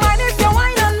 I don't mind if you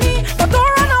whine on me, but don't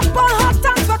run up on hot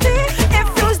times for tea. If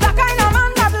you's the kind of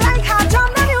man that like hard jam,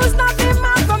 then you's not the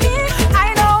man for me.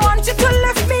 I don't want you to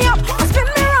lift me up or spin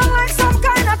me around like some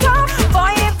kind of top.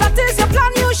 Boy, if that is your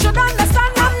plan, you should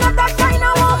understand I'm not that kind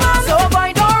of woman. So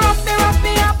boy, don't rough me up,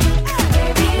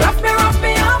 baby. Rough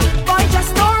me up, boy,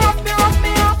 just don't rough me up,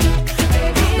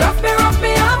 baby. Rough me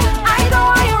up. I don't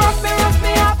want you rough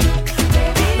me up,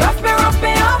 baby. Rough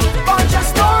me up, boy,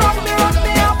 just don't rough me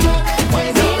up,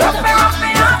 baby. Rough me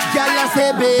up. Girl, I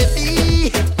say,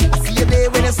 baby, I see you there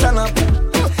when you stand up.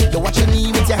 You watch your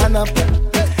knee with your hand up.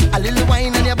 A little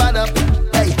wine on your butt up.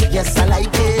 Hey, yes, I like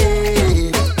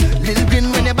it. Little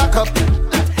grin when you back up.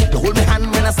 You hold my hand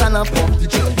when I stand up.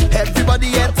 Everybody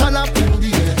here turn up.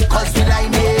 Cause we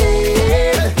like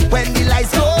it. When the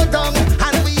lights go down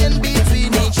and we in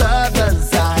between each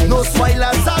other's eyes. No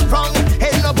spoilers are wrong.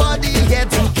 Ain't nobody here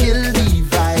to kill the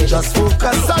vibe. Just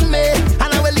focus on me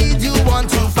and I will lead you on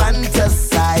to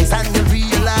fantasize. And you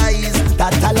realize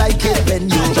that I like it when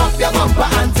you drop your bumper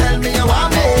and tell me you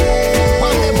want me.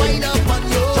 Want me wind up on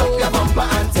you. Drop your bumper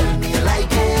and tell me you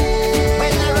like it.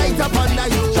 When I right up under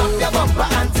you. Drop your bumper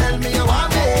and tell me you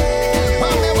want me.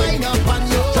 Want me wind up on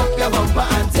you. Drop your bumper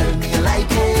and tell me you like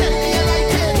it. Tell me you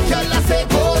like it. Girl, I say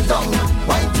go down.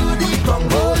 Wind to the ground,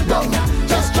 roll down.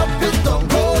 Just drop it down,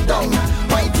 go down.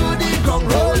 Wind to the ground,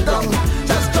 roll down.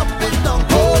 Just drop it down,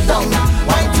 go down.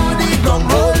 Wind to the ground,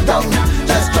 roll down.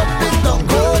 Just drop it down,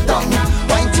 go down.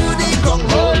 Wind to the ground,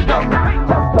 roll down.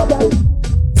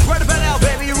 Right about now,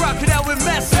 baby, you're rocking out with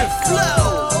Massive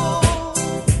Flow.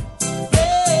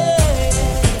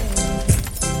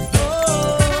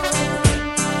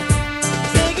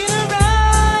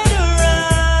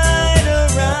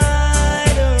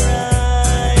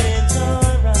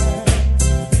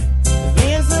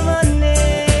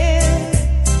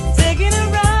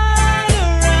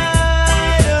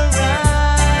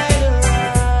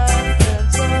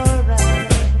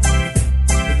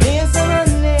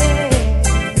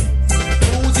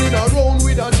 Cruising around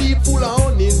with a jeep full of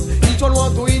honeys. Each one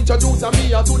want to introduce me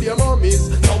to their mummies.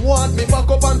 Some want me back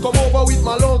up and come over with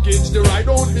my luggage. The ride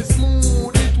won't be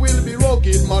smooth, it will be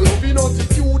rugged. My loving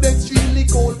attitude extremely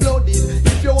cold-blooded.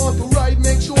 If you want to ride,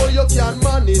 make sure you can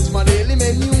manage. My daily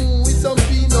menu is some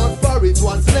peanut porridge.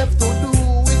 What's left to do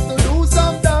is to do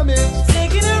some damage.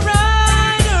 Taking a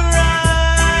ride,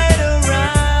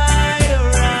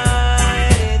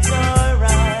 it's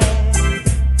alright.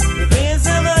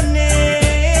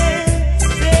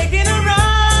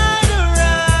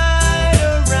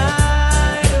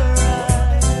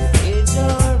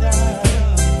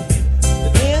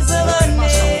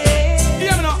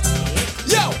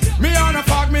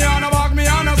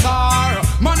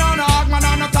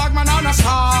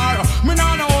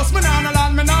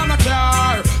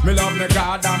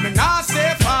 God, and me nah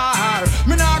stay far.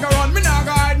 Me nah go run, me nah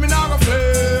go hide, me nah go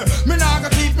flee. Me nah go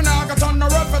thief, me nah go turn no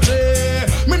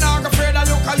refugee. Me nah go afraid of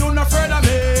you, 'cause you not afraid of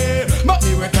me. But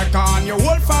me will take on your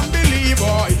whole family,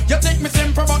 boy. You think me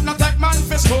simple, but not take man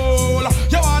for school.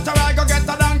 You want to ride, go get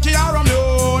a donkey or a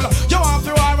mule. You want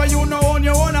to ride where you know own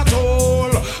your own at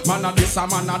all. Man of this, a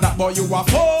man of that, boy, you a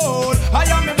fool. I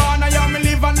am me born, I am me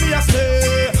live and me a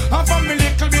stay. And from me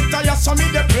little bit, I saw me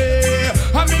the pray.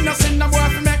 I mean, no sin, no boy,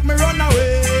 to make me run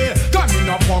away. Cause me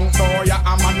no punk boy, yeah,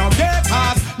 I'm a no gay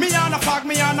pass. Me on a fag,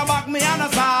 me on a back, me on a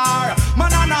star.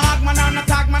 Man on a hug, man on a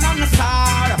tag, man on a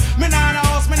star. Me on a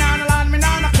house, me on a land, me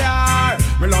on a car.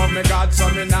 Me love me God, so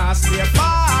me not stay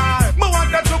far. Me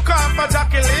want to call for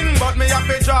Jacqueline, but me have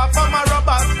to draw for my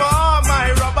robbers, for my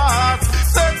robbers.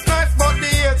 Sex nice, but the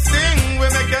hate sting. We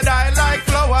make you die like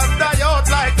flowers, die out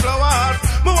like flowers.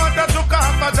 Me want to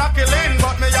call for Jacqueline,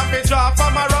 but me have to draw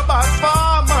for my robbers,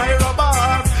 for my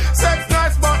robbers. Sex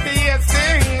nice, but the hate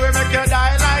sting. We make you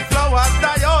die like flowers,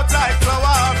 die out like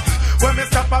flowers. When me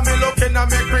stop and me looking at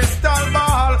me crystal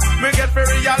ball, me get to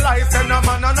realize that no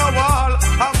man on a wall.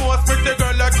 And most pretty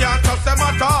girl you can't touch them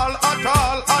at all, at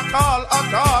all, at all,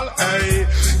 at all. Hey,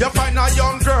 you find a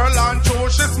young girl and true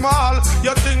she small.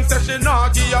 You think that she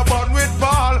not give you bun with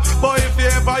ball, but if you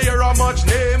ever hear how much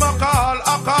name I call,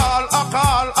 I call, I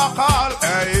call, I call.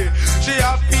 Hey, she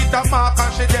have Peter Mark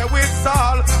and she there with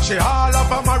Saul. She all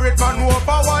up a married man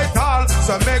over Whitehall.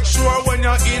 So make sure when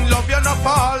you're in love you no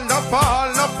fall, no fall,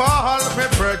 no fall. Me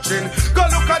virgin, go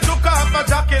look at for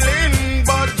Jacqueline,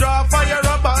 but draw for your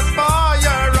robbers, for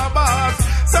your robbers.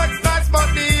 Sex nice, but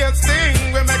the hate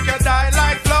sting. We make you die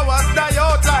like flowers, die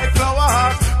out like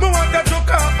flowers. Me want to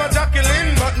for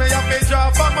Jacqueline, but me have to draw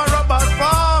for my robbers,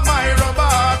 for my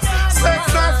robbers.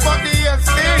 Sex nice, but the hate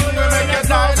sting. We make you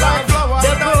die like flowers,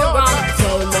 die out like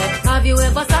flowers. Have you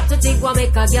ever stopped to think what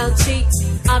make a girl cheat?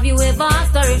 Have you ever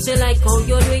asked her if she like how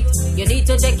you do it? You need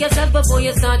to check yourself before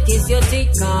you start kiss your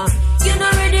teeth, you're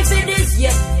not ready for this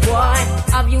yet, boy.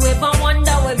 Have you ever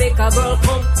wondered where make a girl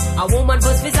come? A woman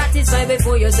must be satisfied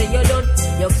before you say you're done.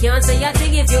 You can't say a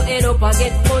thing if you end up and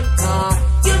get fun,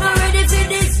 you're not ready for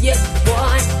this yet,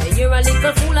 boy. And you're a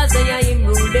little fool and say I him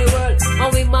rule the world.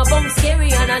 And with my bum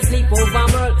scary and I sleep over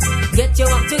Merle. Get your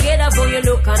act together before you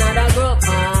look another girl,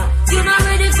 you're not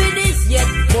ready for this yet,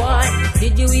 boy.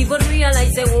 Did you even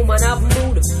realize a woman have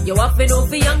mood? You have to know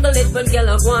for young the little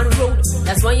girl go on rude.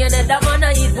 That's why you need that man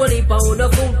I eat bully pound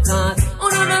of food, oh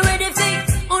no, not ready for it,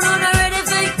 oh no, not ready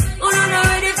for it, oh no, not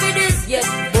ready for this yet,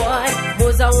 boy.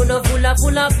 Moza uno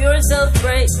full of pure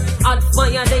self-praise. Hot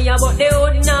fire there, but they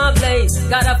would not blaze.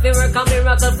 Gotta feel work a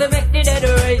miracle to make the dead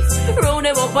race. Round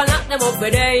them up and lock them up for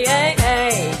day, hey,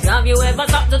 hey. Have you ever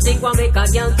stopped to think what make a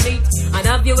girl cheat? And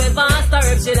have you ever asked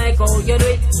her if she like how you do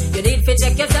it? You need to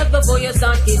check yourself before you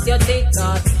start kiss your teeth,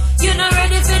 you're not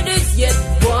ready for this yet,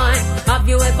 boy. Have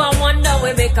you ever wondered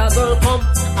where make a girl come?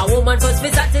 A woman must be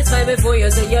satisfied before you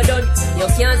say you're done. You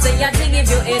can't say a thing if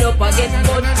you end up and get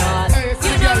fun,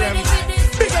 you're not ready for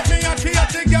this. Big up me and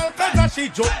create girl, cause she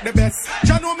joke the best.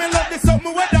 You know me love this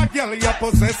something where that girl you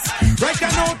possess. Right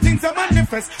now things are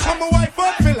manifest. I'm a wife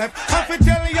of Philip. I fi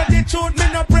tell you the truth,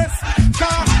 me no press.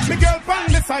 Cause me girl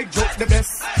from the side joke the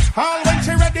best. All when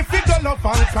she ready fi go love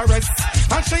and caress.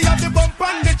 And she have the bump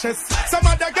on the chest. Some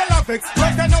other girl have vex.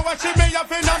 Right now what she may have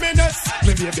phenomenous.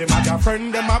 Me baby mother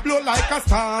friend them a blow like a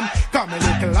storm. Come a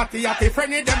little hatty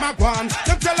friendly them a gone.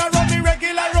 Them tell her run me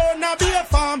regular round a be a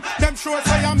farm. Them sure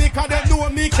say I make her them know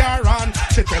me care on.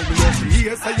 She tell me how she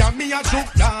hears say I me a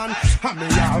joke down. And me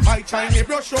all my Chinese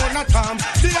brush on a tom.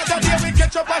 The other day we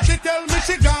catch up and she tell me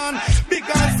she gone. Big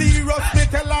and serious me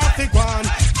tell her to go on.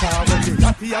 Cause when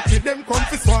the hatty them come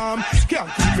fi swarm.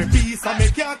 Can't keep me peace and me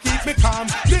can't keep me calm.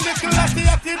 The little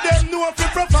hatty them know fi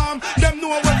perform. Them know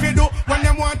what fi do when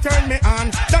them want turn me on.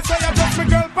 That's why I got my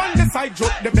girl on the side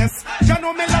joke the best. You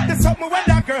know me love the something when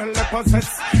that girl they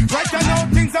possess. Right now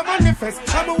things are manifest.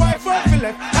 I'm a wife of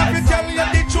Philip. I can tell you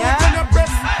the truth in the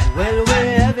breast. Well,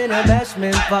 we're having a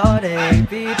bashment party.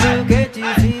 People get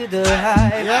to feel the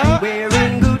hype.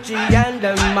 Wearing Gucci and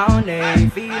the money.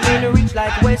 Feeling rich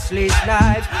like Wesley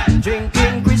Snipes.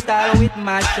 Drinking crystal with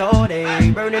my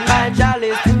shorty. Burning my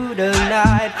chalice through the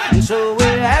night. And so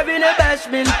we're having a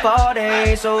bashment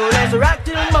party. So let's rock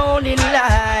till morning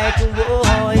light. Whoa.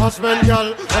 Bashment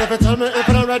girl, what if you tell me if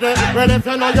you're ready? Well, if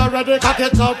you know you're ready, cock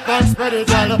it up and spread it,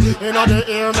 girl. You know the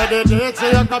ear meditate, so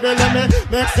you can be let me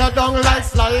mix your down like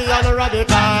Sly and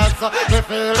Radicals. Me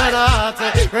feeling hot,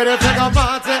 ready to go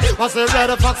party. What's the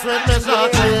red fox with me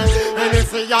shorty? And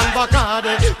it's the young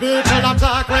Bacardi. People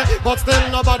attack me, but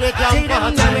still nobody can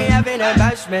party. See them we having a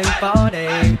bashment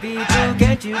party. People,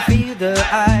 can't you feel the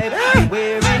hype?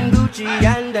 Wearing Gucci Gucci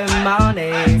and the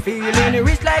money. Feeling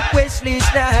rich like Wesley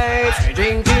Snipes.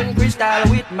 Drinking crystal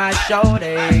with my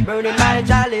shorty. Burning my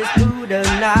chalice through the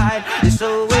night.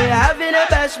 So we're having a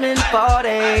bashment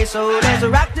party. So let's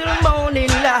rock till morning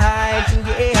light.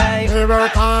 Yeah. We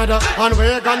work hard and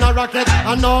we're gonna rock it.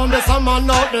 And now there's some man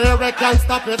out there we can't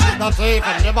stop it. That's safe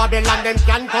and the Babylon them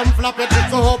can come flop it.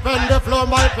 So open the floor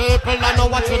my people and know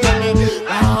what you doing.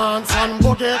 Dance and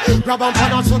boogie. Grab on for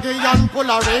the sugar and pull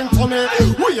a ring for me.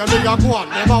 We and me a go on,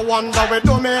 never wonder we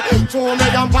do me. To me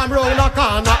and Pam round a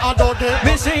corner a doggy.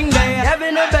 We sing they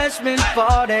having a bashment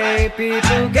party.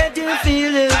 People get to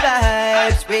feel the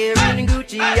vibes. Wearing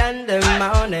Gucci and the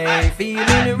money.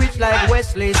 Feeling rich like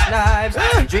Wesley Snipes.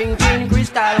 Drinking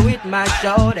crystal with my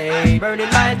shorty. Burning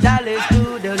my chalice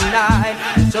through the night.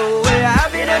 So we're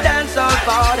having a dance on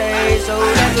party. So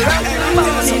let's rock the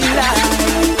morning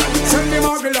light. Send the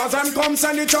Margulas and come,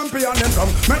 send the champion and come.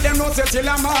 Make them know say till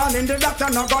a man in the doctor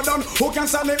no go done. Who can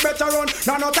stand it better run?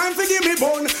 Now no time to give me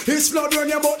bone. It's flood when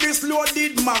you bought this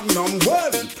loaded magnum.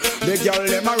 Well, the girl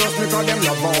them a rush because them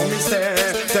love how me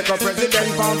stay. Take a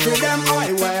president pound to them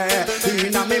highway.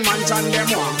 In a me mansion them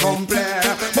want come play.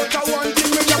 But I want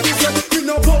thing me just say, me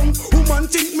no bum. Woman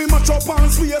think me match up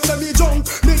and swear say me junk.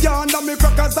 Me yarn and me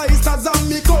crackers ice as and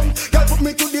me come. Girl put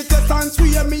me to the test and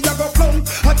swear me a go plump.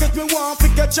 I get me want to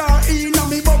get ya in a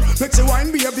me bum. Make you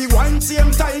wine baby wine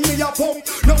same time me a pump.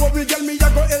 Now every girl me a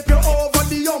go help you over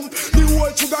the hump. The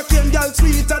whole sugar cane girl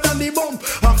sweeter than the bump.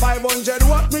 A 500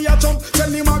 watt me a jump.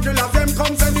 Send the Magdala them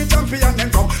come, send the champion them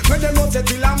come. When them know say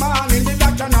till a man in the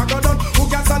doctor no go done. Who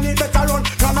can stand it better run?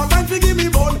 Now no time to give me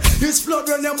bun. This flood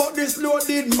when you bought this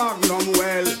loaded magnum.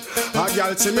 Well, a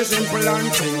girl see me simple and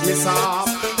think me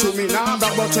soft. To me now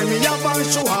that but me have and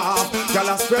show off. Girl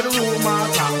a spread rumor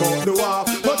talk about the war.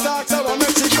 But talk so I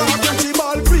make she cock and she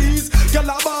ball breeze. Girl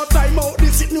about time out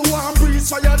this it no one breeze.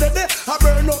 Fire the day I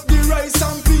burn up the rice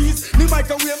and peas. The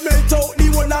microwave melt out the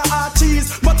whole of our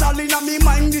cheese. But all in a me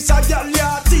mind this a girl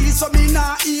ya tease. So me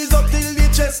nah ease up till the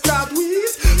chest start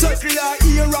wheeze. Circular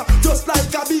era just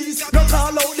like a beast. No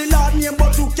call out the Lord name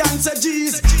but you can't say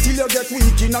G's. Till you get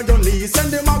weak in your knees.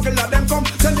 Send the Magdala them come,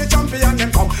 send the champion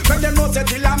them come. Make them know say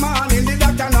till a man in the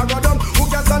doctor no go done. Who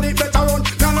can stand it better run?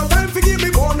 Now no time for give me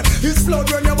bone. It's flood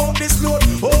when you bought this load.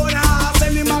 Oh nah,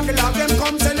 send the Magdala them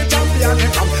come, send the champion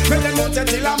them come. Make them know say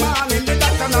till a man in the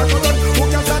doctor no go done. Who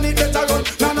can stand it better run?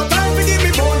 Now no time for give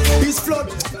me bone. It's flood.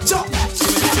 Jump.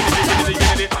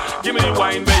 Give me the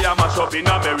wine where you mash up in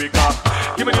America.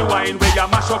 Give me the wine where you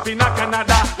mash up in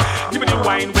Canada. Give me the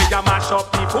wine where you mash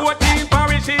up the 14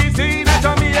 parishes in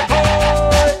Jamaica.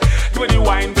 Give me the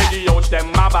wine where the ouch them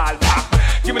a ball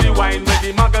for. Give me the wine where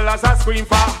the mugglers a scream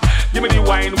for. Give me the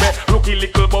wine where rookie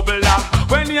little bubbler.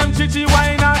 When the Chichi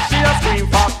wine she a scream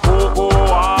for cocoa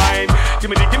wine. Give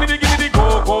me the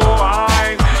cocoa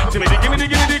wine. Give me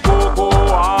the cocoa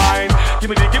wine. Give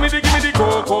me the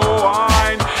cocoa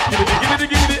wine. Give me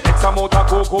the X amount of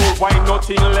cocoa wine,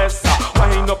 nothing less.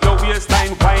 Wind up your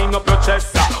waistline, wind up your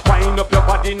chest. Wind up your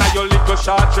body now your little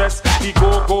short dress. The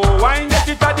cocoa wine, get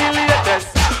it at the latest.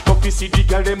 But you see the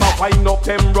girl them a wind up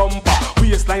them rumper.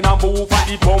 Waistline a move and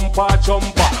the bumper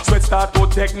jumper. Sweat start to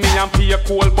take me and feel a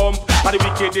cold bump. And the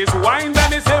wickedest wine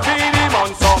than it's every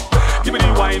month up. Give me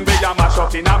the wine where you mash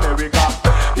up in America.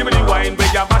 Give me the wine where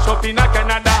you mash up in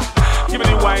Canada. Give me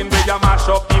the wine where you mash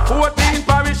up the 14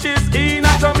 parishes in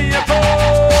Jamaica.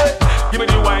 Give me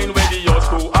the wine where the yours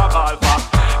crew a ball for.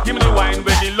 Give me the wine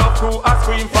where the love crew a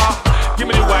scream for. Give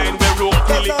me the wine where rope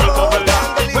the little bubble.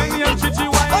 When you chichi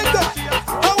wine,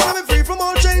 I wanna be free from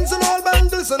all chains and all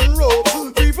bangles and rope.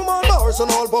 Free from all bars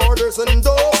and all borders and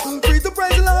dope. Free to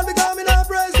praise the Lord because me not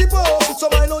praise the Pope. So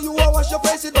I know you will wash your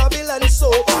face with Babylon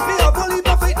soap. Me have a leap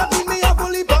of faith, that mean me have a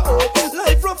leap of hope.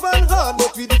 Life rough and hard,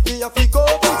 but with it me have to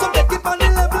cope. So take it on the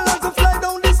level as I fly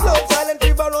down the slope. Silent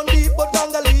river run deep, but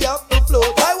Gangali have to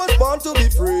float. I was born to be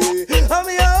free. I'm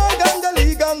a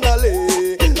Gangali, Gangali.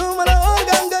 I'm a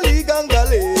Gangali,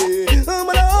 Gangali. I'm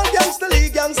a gangstally,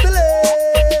 gangstally.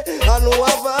 I know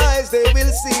our eyes they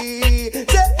will see.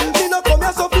 Say, me no come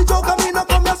here so fi joke and me no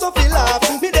come here so fi laugh.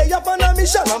 Me dey up on a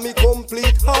mission and me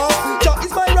complete half. Jah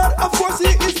is my rod, of course he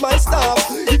is my staff.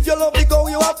 If you love the cow,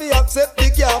 you have to accept the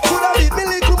calf. Could have beat me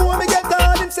little more, me get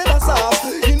hard instead of soft.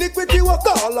 Iniquity walk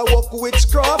all I walk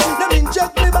witchcraft. Them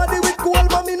inject me body with coal,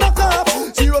 but me knock off.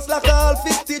 Serious like all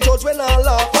 50 judge when I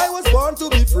laugh. I was born to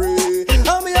be free.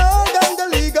 I'm a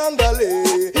Gangali,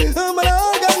 Gangali. I'm a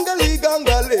Gangali,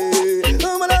 Gangali.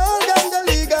 I'm a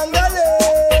Gangali, Gangali.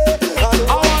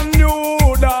 A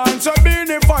new dance, a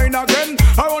be fine again.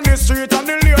 Around the street and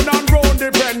the lane and round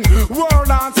the pen. World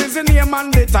dance is the name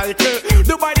and the title.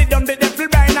 Dubai the dumb, the devil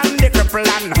blind and the cripple.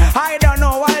 And I don't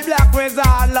know why black was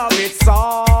all love it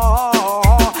so.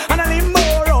 And a limbo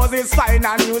roses fine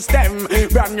and new stem.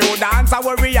 Brand new dance,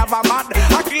 where we have a mad.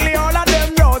 I kill all of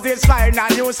them roses fine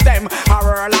and new stem. A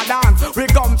whirl a dance, we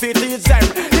come to teach them.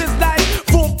 It's like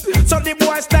whoop, so the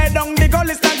boys stay down the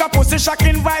gully, stand a pussy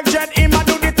shocking vibe, jet him a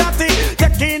do the tatty.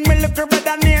 Taking me little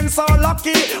better name so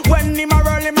lucky. When him a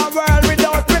whirl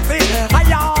without pretty. I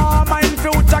am in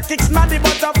future kicks maddy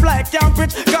butterfly can't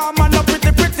quit. Come on up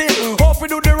pretty. Hope we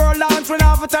do the roll dance, we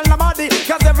never tell nobody.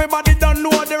 Cause everybody don't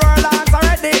know the roll dance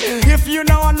already. If you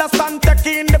don't understand,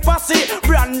 taking the posse.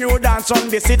 Brand new dance on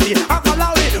the city. I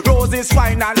follow it, roses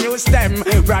fine and new stem.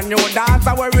 Brand new dance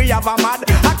where we have a mad.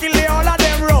 I kill all of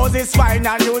them roses fine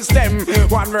and new stem.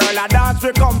 One roll a dance,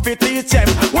 we come to teach them.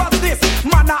 What's this?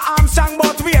 Man a Armstrong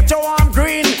but wait your arm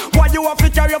green. Why you have to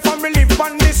carry your family live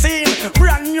on the scene?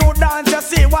 Brand new dance, you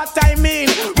see what I mean.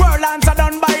 World dance are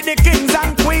done by the kings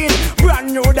and queens.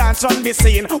 Brand new dance on the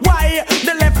scene. Why?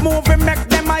 The left move it make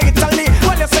them a Italy.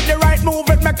 Well you say the right move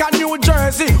it make a New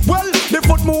Jersey. Well the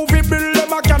foot move it build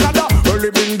them a Canada. Well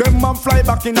we bring them and fly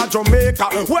back in a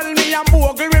Jamaica. Well me and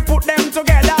Bogle we put them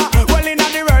together. Well in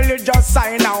the world you just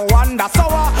sign and wonder. So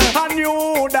a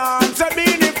new dance a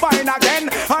being fine again.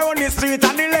 Around the street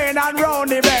and the lane and round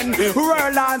the bend.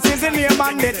 World dance is the name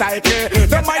and the title.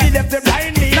 The mighty left the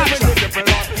blind knee.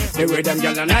 The way them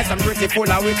girls are nice and pretty,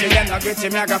 full of witty, them not gritty,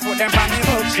 me I go put them on the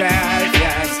bookshelf,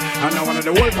 yes. I know one of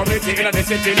the whole community in the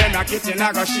city, them not kitchen,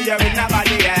 I go share with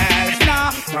nobody else,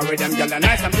 nah. The way them girls are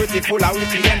nice and pretty, full of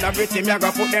witty, them not gritty, me I go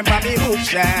put them on the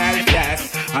bookshelf,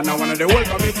 yes. I know one of the whole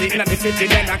community in the city,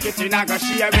 them not kitchen, I go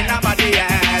share with nobody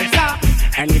else, nah.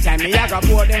 Anytime me I go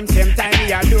pour them, same time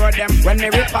me adore them. When me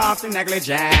rip off the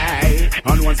negligee,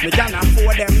 and once me can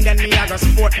afford them, then me I go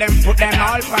support them, put them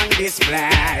all on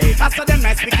display. After them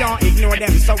nights we can't ignore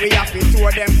them, so we have to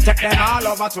tour them, take them all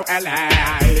over to LA.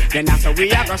 Then after we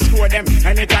I go score them,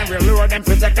 anytime we lure them,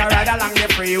 protect a ride along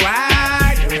the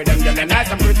freeway. The way them get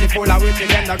nice and pretty, full of witty,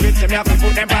 them the gritty, me have to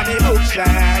put them on the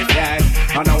bookshelf, yes.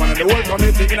 And I one of the whole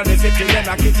community in the city, them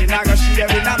the kitchen, I go share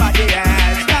with nobody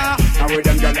else. And with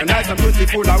them girls nice and pretty,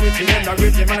 full of witty, them the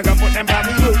gritty, man I go put them on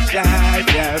the bookshelf,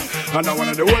 yes. And I one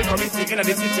of the whole community in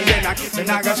the city, them the kitchen,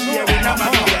 I go share with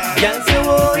nobody else. Girl say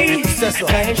oi,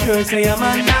 can you sure say I'm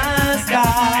a nasty?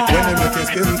 When they make your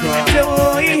skin crawl. Say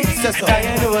oi, can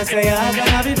you know say I'm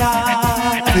gonna be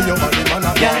bad? See your body man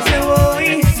a girl say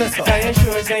oi, can you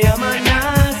sure say I'm a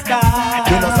nasty?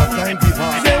 You must have time to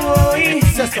pass. Say oi,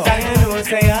 can you know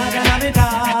say I'm gonna be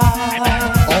bad?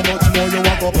 How much more you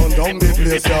walk up and down the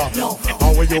place, yeah?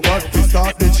 How will you got to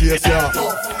start the chase, yeah?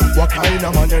 What kind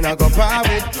of man you not go par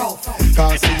with?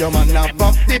 Can't see your man not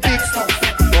buck the pics.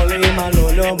 Only man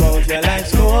know about your life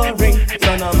scoring.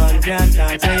 So no man can't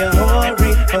dance to your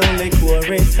hurry. Only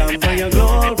chorus song for your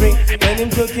glory. When him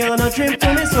took you on a trip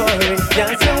to Missouri,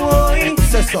 can't say oi.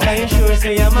 Can you sure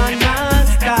say I'm a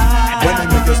nasty? When they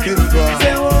make your skin crawl.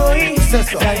 Say oi,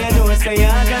 can you know say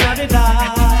I'm gonna be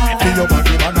bad? See your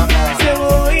body man a pass. Say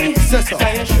oi,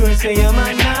 can you sure say I'm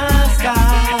a nasty?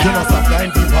 You must have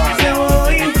time to pass. Say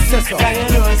oi, can you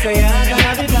know say I'm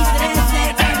gonna be bad?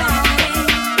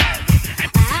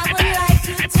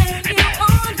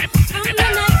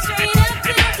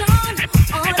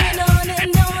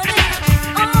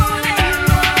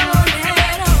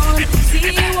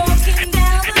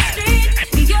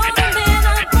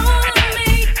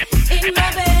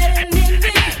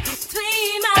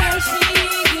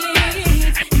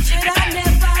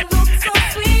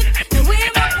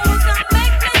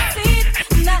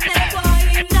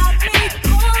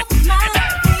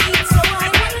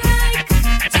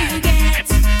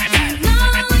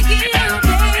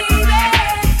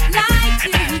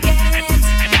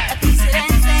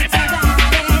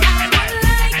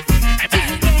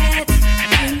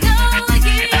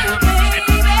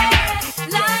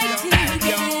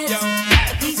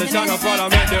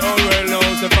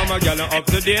 Up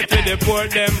to date with the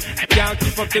port them. Can't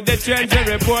keep up to the trends and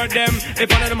report them. If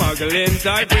one of the muggling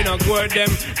type we not court them.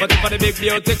 But if for the big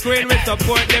beauty queen we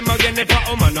support them. Again if a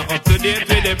woman not up to date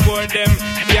with the port them.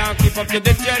 Can't keep up to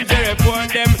the trends and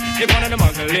report them. If one of the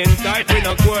muggling type we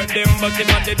not court them. But if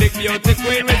for the big beauty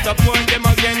queen we support them.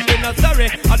 Again we not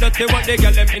sorry. I don't see what they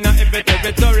get them in a every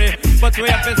territory. But we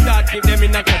have to start keep them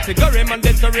in a category.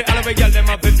 Mandatory all we get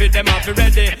them up if them up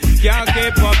ready. Can't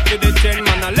keep up to the trend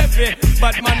man a left it.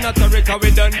 But man not sorry cause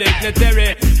we done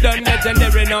dignitary. Done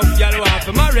legendary enough, y'all want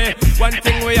to marry. One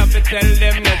thing we have to tell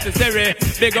them necessary.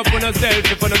 Big up on yourself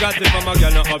if you no got it from a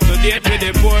girl, not up to date with the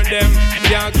poor them.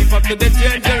 Can't keep up to the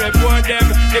change, you report them.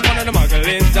 If one of the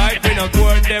muggling type, we not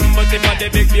court them. But if I the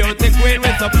big beauty queen,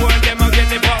 we support them. Again,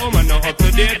 if a woman not up to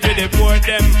date with the poor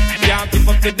them. Can't keep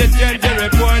up to the change, you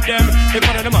report them. If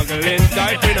one of the muggling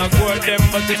type, we not court them.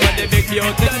 But if I the big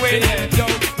beauty queen,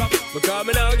 don't stop. Because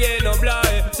me now get no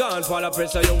blind. Don't fall of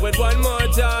pressure you with one more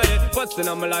time. Busting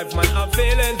on my life, man, I'm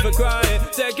feeling for crying.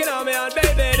 Taking on me on,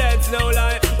 baby, that's no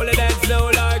lie. Well, that's no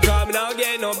lie. Cause me now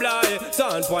get no blind.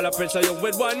 Don't fall of pressure you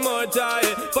with one more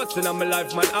time. Busting on my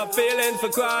life, man, I'm feeling for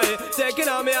crying. Taking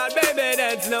on me on, baby,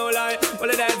 that's no lie.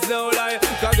 Well, that's no lie.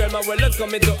 Cause girl, my world is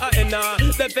coming to a end now.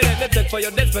 Definitely take for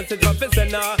your dispensing for pissing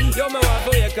now. You me want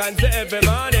for your cancer every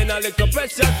morning. A little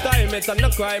precious time, it's no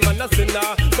crime and nothing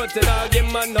now. But you know, give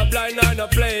man no blind. I'm no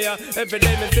player. Every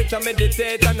day me sit and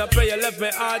meditate and I pray. You left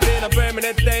me heart in a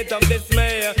permanent state of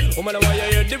dismay. Woman, why you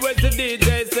hear the words the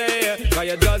DJ say? Cause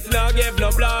you just not give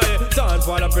no blind. Don't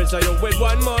fall of pressure you with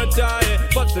one more try.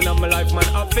 Busting on my life, man,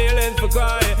 I'm feeling for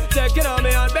crying. Taking on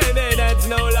me on, baby, that's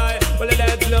no lie. Well,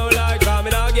 that's no lie. Cause me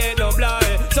not get no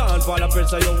blind. Don't fall of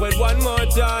pressure you with one more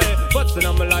try. Busting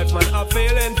on my life, man, I'm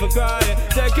feeling for crying.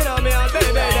 Taking on me on,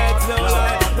 baby, that's no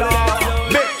lie. Well, that's no lie.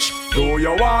 Bitch, do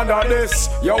you wanna this?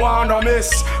 You wanna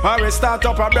miss? I will start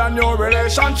up a brand new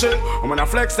relationship. I'm gonna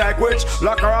flex like witch,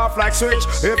 lock her off like switch.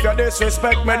 If you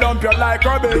disrespect me, dump you like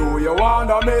a bitch. Do you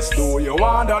wanna miss? Do you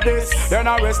wanna this? Then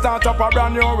I will start up a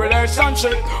brand new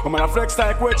relationship. I'm gonna flex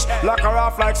like witch, lock her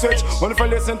off like switch. When if you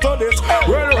listen to this,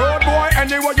 well, road boy,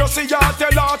 anywhere you see her,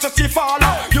 tell her to see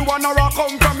follow. You wanna rock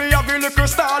home from me, have a little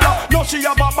star. No, she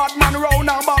have a bad man round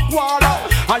her back wall.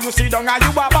 And you see down and you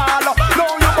a baller. No,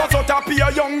 you bust out a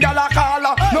pure young gal a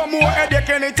caller. No more headache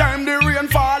anytime the rain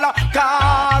fall.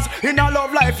 Cause in a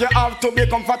love life you have to be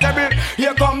comfortable.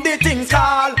 Here come the things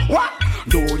called what?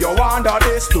 Do you wonder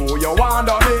this? Do you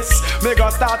wonder this? Me go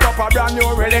start up a brand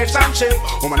new relationship.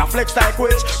 Woman a flex like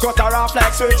witch, cut her off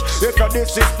like switch. If you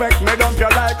disrespect me, dump you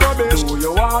like a bitch. Do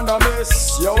you wonder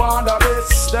this? You wonder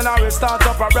this? Then I will start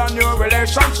up a brand new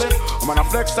relationship. Woman a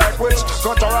flex like witch,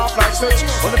 cut her off like switch.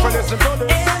 Only for listen to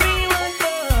this.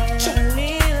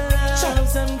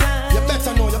 Sometimes. You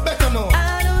better know, you better know.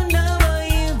 I don't know about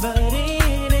you, but it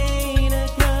ain't a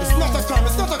crime. It's not a crime,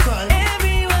 it's not a crime.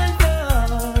 Everyone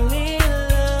fall in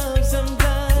love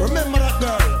sometimes. Remember that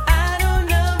girl. I don't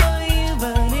know about you,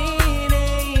 but it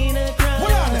ain't a crime.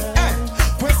 Hold on, hey,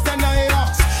 question I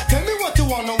ask. Tell me what you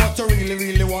wanna, what you really,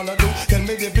 really wanna do. Tell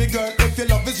me, baby girl, if your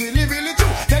love is really, really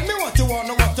true. Tell me what you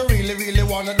wanna, what you really, really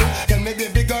wanna do. Tell me,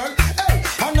 baby girl, hey,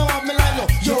 I know I'm like, no,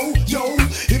 yo, yo.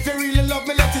 If you really love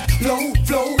me, let it flow,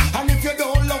 flow. And if you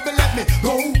don't love me, let me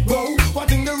go, go.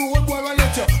 What in the road, boy, I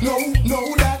let you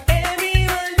know that.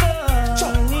 Everyone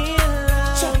fall in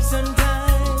love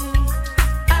sometimes.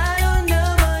 I don't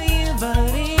know about you, but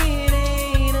it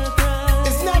ain't a crime.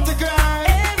 It's not a crime.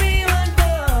 Everyone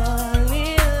fall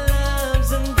in love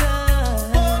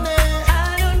sometimes.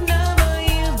 I don't know about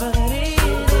you, but it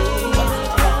ain't a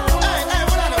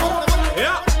crime.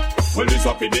 Yeah. Well, this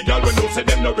up in the girl when you say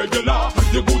them no regular.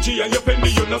 Your Gucci and your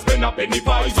Fendi, you no spend a penny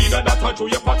for. It's either that or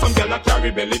through your pot, some girl a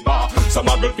carry belly bar. Some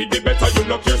a girl feed the better, you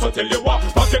no care, so tell you what.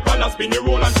 Pack your collar, spin your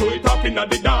roll and show it up in the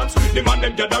dance. The man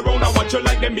them gather round and watch you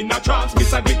like them in a trance.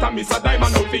 Miss a glitter, miss a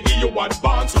diamond, out figure you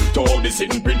advance. To all the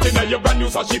sitting printing and your brand new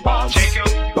sashi pants.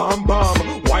 Bam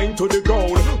bam, wine to the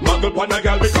ground. Muggle pan a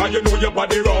girl because you know your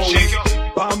body round.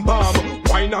 Bam bam,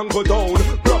 wine and go down.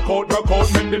 Rock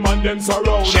out, make the man them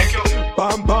surround.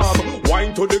 Bam bam,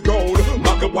 wine to the ground.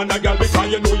 Muggle pan a girl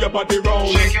because you know your body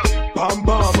round. Bam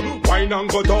bam, wine and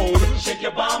go down. Shake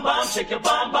your bam bam, shake your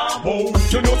bam bam. Oh,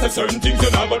 you know say certain things you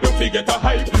never do forget a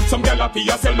hype. Some girl a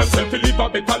fear sell themself to live a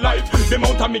better life. Them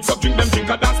out a mix up, drink them drink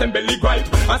a dance and belly gripe.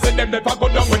 And say them never go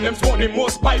down when them smoke the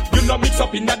most pipe. You no mix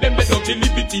up in a them, they don't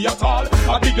liberty at all.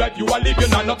 A big life you a live, you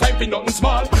know no time for nothing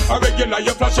small. A regular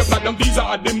you flash your platinum visa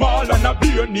at the mall. And a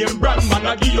beer name brand man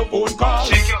a give your phone call.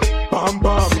 Bam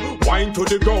bam, wine to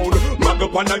the ground. Mag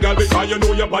up on a girl because you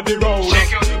know your body round.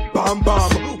 Bam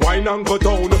bam, wine and go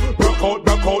down. Rock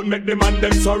out, make the man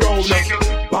them surround.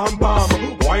 Bam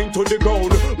bam, wine to the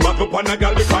ground. Mag up on a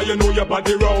girl because you know your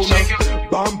body round.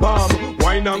 Bam bam,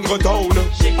 wine and go down.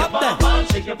 Up there.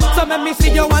 So let me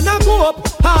see you wanna go up.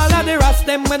 All of the rest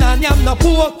them when I am no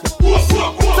pork.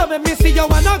 So let me see you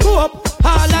wanna go up.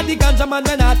 All of the ganja man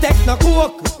when I take no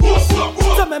coke.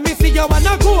 So let me see you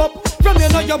wanna go up. From you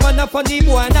know you wanna funny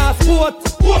boy and a sport.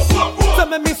 So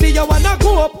let me see you wanna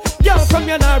go up. Girl from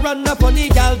you now run a funny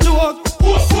girl joke.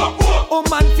 Oh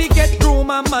man fi get groom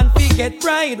and man fi get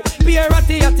bride. Beer at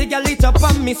the girl it up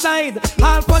on me side.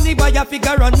 All funny boy a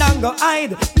figure run and go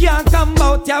hide. Can't come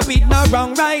out ya with no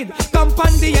wrong ride. Come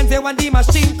on the end when the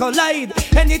machine collide.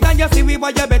 Anytime you see we boy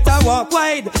you better walk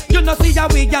wide. You know see ya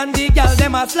we and the girl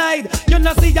them a slide. You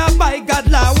know see ya by God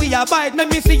law we abide. Let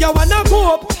me see you wanna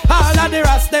go up. All of the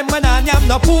rest them when I am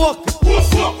no pork.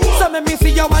 So let me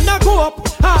see you wanna go up.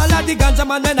 All of the ganja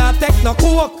man when I take no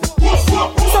coke.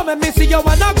 So let me see you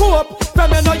wanna go up.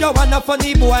 From you know you wanna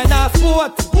funny boy and a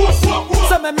sport.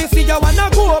 So let me see you wanna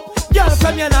go up. Girl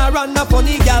from you now run a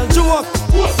funny girl joke.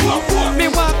 Me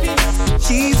want me.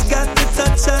 She's got the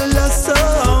touch I love so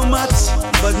much,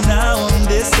 but now I'm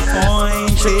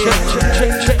disappointed.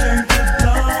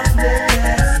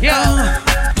 Yeah.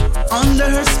 Under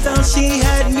her spell she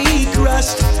had me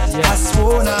crushed. I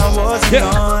swore I was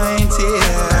anointed.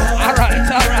 Alright.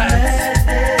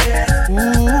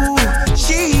 Ooh,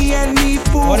 she had me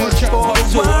fooled for a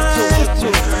while.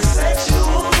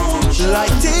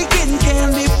 Like taking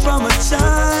candy from a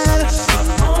child.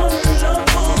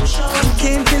 I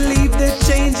can't believe the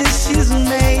changes she's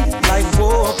made, like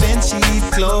rope and cheap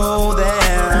clothing.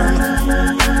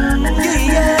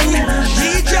 Yeah,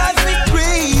 she drives me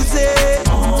crazy.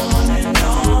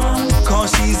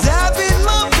 Cause she's having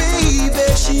my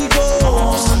baby, she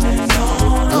goes.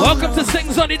 Welcome to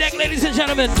Sings on the Deck, ladies and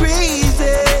gentlemen.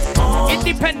 Crazy.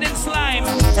 Independent Slime.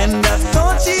 And I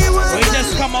thought she was. We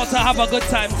just come out to have a good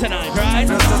time tonight, right?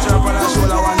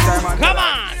 Come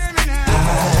on.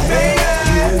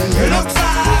 You look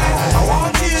fine. I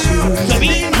want you to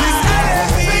be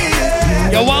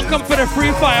mine. You're welcome for the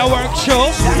free fireworks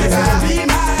show.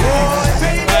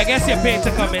 I guess you paid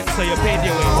to come in, so you paid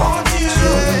your way.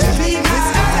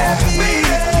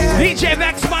 DJ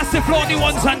Vex, Massive Flow, the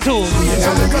ones and twos.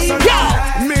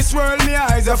 Yo! Miss World, me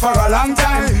eyes are for a long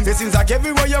time. It seems like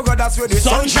everywhere you go, that's where the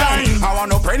sunshine. I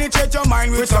wanna penetrate your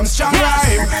mind with some strong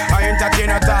rhyme. I entertain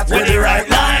your thoughts with the right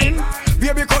line.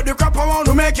 Baby, cut the crap, I want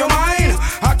to make you mine.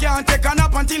 I can't take a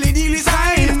nap until the deal is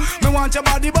signed. Me want your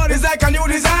body, but it's like a new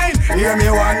design. Hear me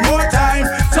one more time.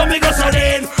 So me go so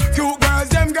then. Cute girls,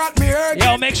 them got me hurt.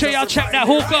 Yo, make sure y'all check that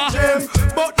hookah.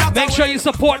 Make sure you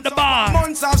support the bar.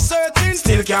 Months of searching,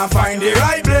 still can't find the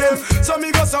right blame. So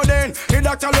me go so then. The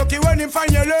doctor lucky when him find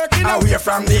you lurking away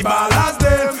from the ball as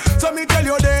them. So me tell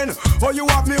you then, oh you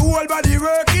have me whole body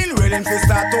working, waiting to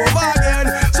start over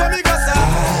again. So me go so,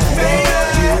 baby,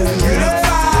 you look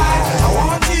fine. I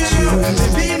want you to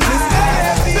be my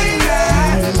baby.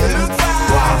 You look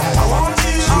fine. I want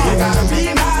you gotta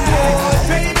be my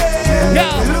baby.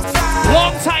 Yo,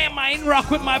 long time I ain't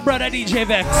rock with my brother DJ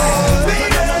Vex.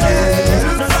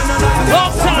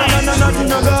 Long time.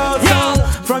 Yo,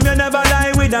 from you never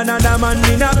lie with another man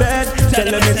in a bed. Tell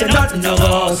them it's nothing no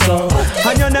go so.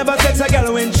 And you never sex a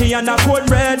girl when she on a cold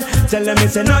red. Tell them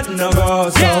it's nothing no go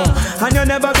so. And you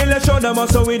never feel a shoulder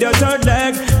muscle with your third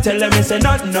leg. Tell them it's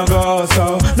nothing no go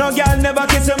so. No girl never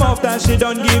kiss him off that she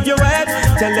don't give you head.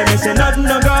 Tell them it's nothing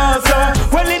no go so.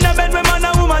 Well in a bed with man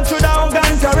and woman through the hug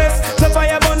and caress. So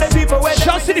fire burn the people where.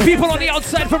 Shout to the people on the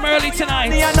outside from early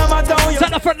tonight.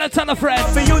 Tell a friend, tell a friend.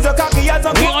 We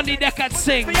on the deck at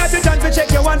Sing. You have to chance to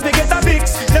check your one to get a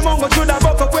fix. Them won't go through the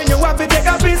buck up when you have to take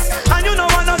a piss. And you know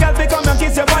one no girl to come and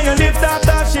kiss you on your lips.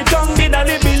 After she tongue did a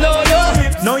lip below your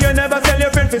hips. No, you never tell your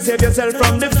friend to save yourself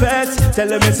from the feds. Tell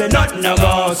them it's a nothing no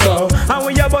go so. And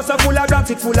when your bus are full of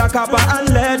rocks, it full of copper and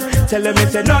lead. Tell them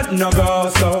it's a nothing no go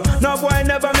so. No boy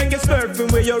never make you swerve from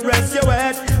where you rest your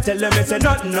head. Tell them it's a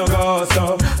nothing no go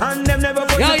so. And them never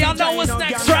put yo, y'all know what's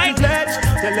next, right?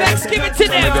 Let's give it to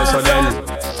them.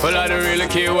 Well, I don't really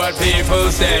care what people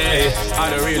say. I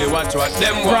don't really watch what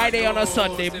them want. Friday on a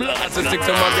Sunday, blood. I stick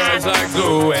to my girls like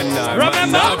glue, and I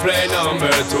remember play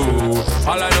number 2.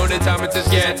 All I know the time it is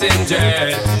getting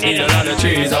jet. Need a lot of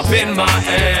trees up in my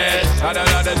head. Had a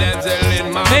lot of dental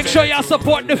in my Make sure y'all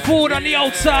support the food on the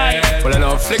outside. Well, I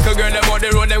know flicker girl, them on the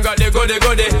road, them got the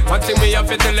goody. One thing me have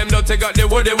to tell them, don't they got the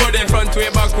woody. Front way,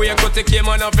 back way, cut the came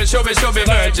on off and show me.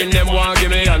 Virgin, them want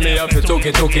give me, and me have to took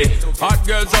it. Hot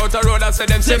girls out the road, I say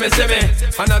them see me.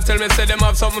 And I tell me, say them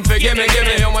have something for give me.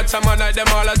 How much time I night, them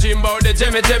all a dream about the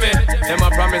Jimmy. Them a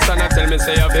promise, and I tell me,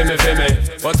 say you feel me.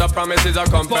 But a promise is a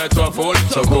compared to a fool,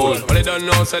 so cool. But they don't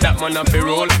know, say that man have to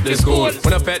rule the school.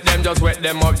 When I pet them, just wet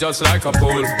them up just like a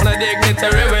pool. When I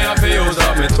dignitary way, I feel use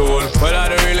up my tool. But I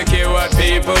don't really care what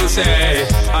people say.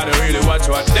 I don't really watch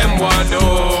what them want do.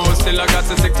 Still I got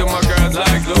to stick to my girls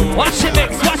like glue. Watch your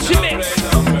mix, watch your mix.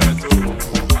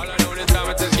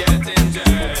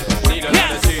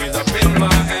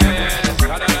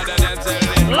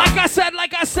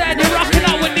 Like I said, you're rocking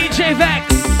out with DJ Vex.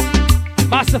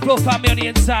 Master Flow family on the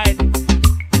inside.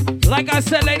 Like I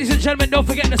said, ladies and gentlemen, don't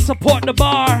forget to support the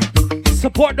bar,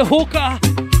 support the hookah,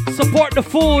 support the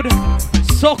food.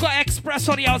 Soca Express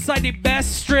on the outside, the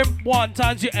best shrimp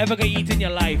wontons you ever gonna eat in your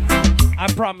life. I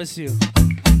promise you.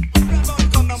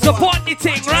 Support the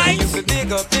thing, right? Big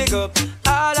up.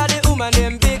 All of the women,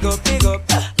 them big up.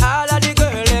 All of the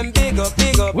girl, them big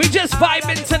up. We just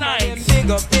vibing tonight.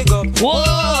 Big up.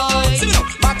 Whoa.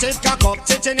 Back it, cock up,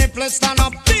 titty nipple, stand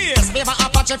up. Fierce, favor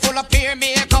Apache full of peer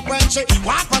makeup. When she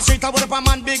walk on street, I would up a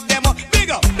man, big them up. Big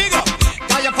up.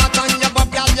 Got your fat on your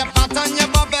bob, gal, your fat on your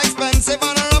bob. Expensive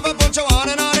and a rubber, put your on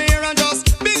in the ear and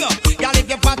just big up. Gal, if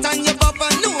your fat on your bob, I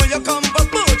know you come, but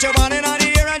put your on in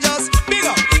the ear and just big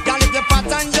up. Gal, if your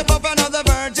fat on your bob, another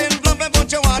virgin plump, and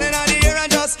put your on in the ear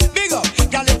and just big up.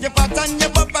 Gal, if your fat on your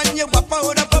bob, and you wap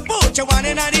out up, put your on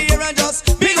in the ear and just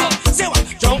big up. Say what?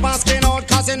 Jump and skin out,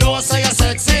 cause you know say you're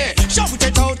sexy. Shout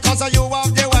it out, cause you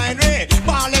have the winery.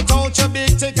 Ball it out, you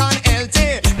big, thick and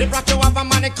healthy. The brat you have a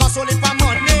money, cost only for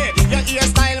money. Your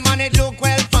hairstyle, man, it look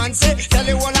well fancy. Tell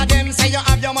you all of them, say you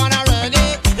have your man already.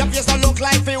 Your face don't look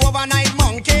like the overnight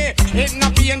monkey. It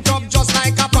not paint up just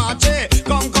like a party.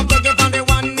 Come, take it from the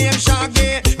one named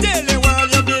Shaggy. Tell the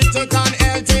world you big, thick and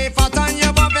healthy. Fat and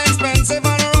your buff expensive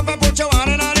and rubber. Put your one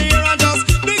in the ear and just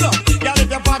big up. Girl, if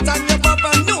you're fat and your buff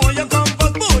and know you come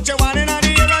first, put your one in the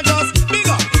ear and just big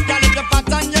up. Girl, if you're fat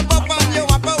and your buff and you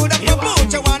wap out up,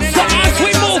 put your one in the ear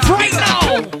and just right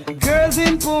now. Girls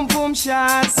in boom boom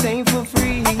shots ain't for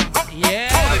free.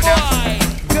 Yeah, boy.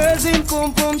 Girls in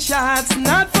boom boom shots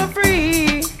not for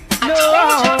free.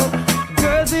 No.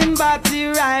 Girls in body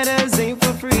riders ain't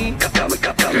for free.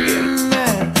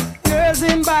 Girls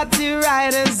in body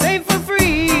riders ain't for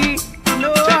free.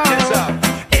 No. Check this out.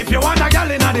 If you want a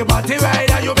girl in the body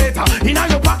rider, you better in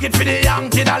your pocket for the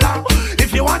Yankee dollar.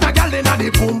 If you want a girl in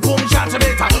the boom boom shots, you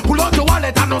better pull out your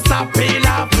wallet and no stop pay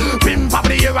up. Pimp up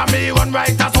the ear and me run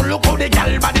right. So look how the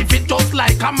girl body fit just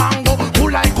like a mango,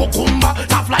 full like cucumber,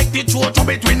 tough like the chocho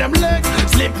between them legs,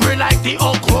 slippery like the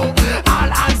okra.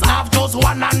 All hands have just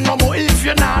one and no more. If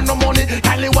you not no money,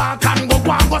 kindly walk and go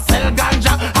sell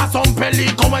ganja. Have some pelly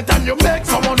come and you make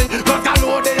some money. Cause I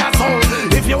know they are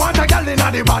sold. If you want a girl in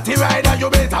the body rider, you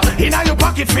better in your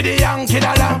pocket for the Yankee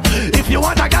dollar. If you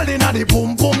want a girl in the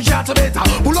boom boom shots, you better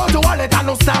pull out your wallet and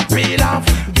no stop pay off.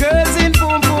 Girls in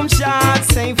boom boom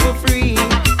shots ain't for free.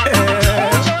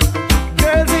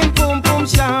 Girls in boom boom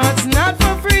shots not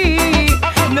for free.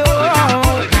 No.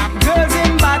 Girls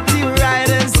in body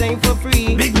riders ain't for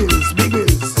free. Big bills.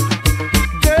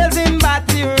 Girls in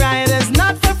body riders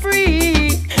not for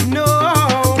free. No.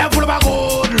 They're full of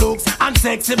good looks and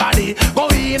sexy body. Go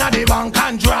in at the bank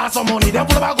and draw some money. They're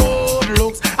full of good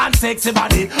looks and sexy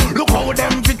body. Look how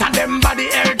them fit and them body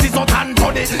healthy so tan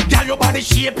body. Girl, your body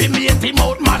shape it, mate, him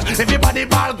out match. Everybody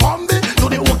ball combi. Do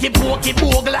the hokey pokey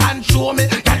bogle and show me.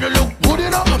 Girl, you look good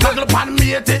enough. Muggle pan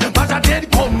mate. But I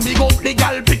did come big up the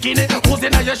girl picking it. Who's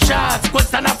in your shots?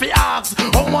 Question of the ask.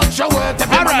 How much you worth?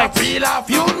 Every man a feel off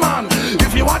you, man.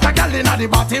 If you want a girl in the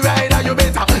body rider, you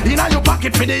better in your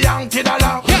pocket for the Yankee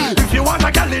dollar. If you want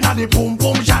a girl in the boom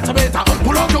boom shots, you better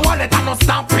pull out your wallet and no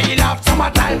stop pay off.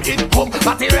 Summertime it come,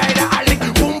 body rider I lick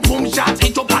boom boom shots.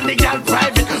 It up on the girl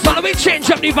private. So let me change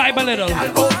up the vibe a little.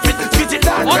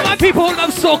 All my people who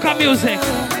love soca music.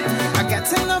 I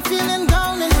got enough feeling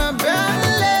down in my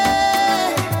belly.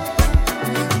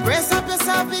 Brace up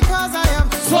yourself because I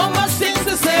have so much things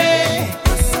to say.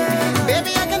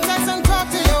 Baby, I can text and talk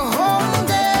to you all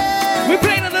day. We're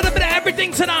playing a little bit of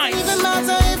everything tonight. Even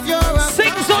matter if you're a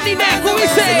Sings on the neck, what we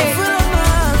say?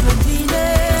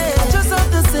 I just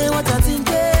have to say what I think.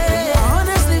 I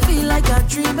honestly feel like I'm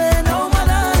dreaming. Oh my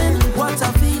darling, what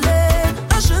I'm feeling.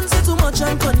 I shouldn't say too much,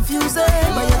 I'm confusing.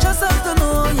 But you just have to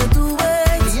know you do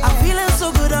it. I'm feeling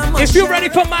so good, I'm If you're ready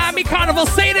for Miami Carnival,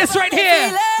 say this right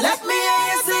here. Let me hear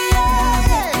you say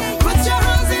yeah. Put your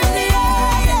hands in the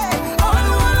air.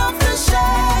 All of the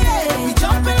shade. We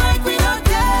jumping like we don't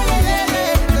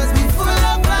care. Cause we full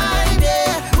of vibe,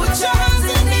 yeah. Put your hands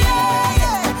in the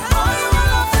air. All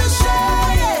of the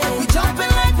shade. We jumping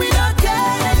like we don't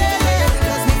care.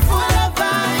 Cause we full of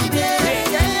vibe, yeah.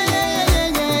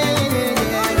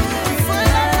 We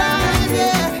full of vibe,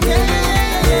 yeah.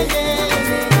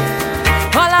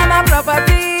 All of my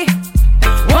property,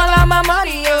 all of my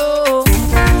money, oh.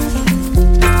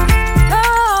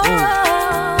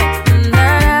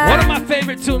 One of my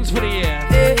favorite tunes for the year.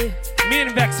 Me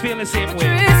and Vex feel the same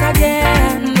way.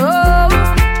 Again,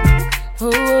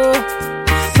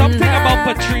 Something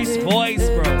about Patrice's voice,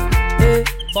 bro.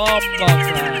 Bomba.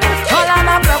 all of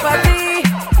my property,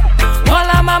 all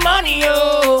of my money,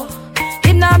 oh.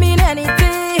 It not mean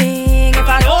anything if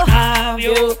I don't have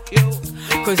you.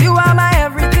 Cause you are my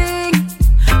everything,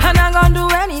 and I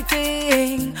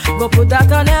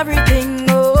done everything,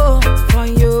 for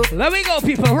you. Let me go,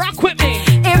 people. Rock with me.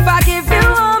 If I give you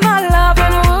all my love,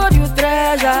 and would you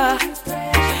treasure?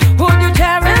 Would you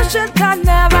cherish it and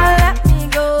never let me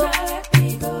go?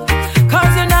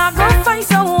 Cause you're not gonna find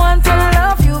someone to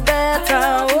love you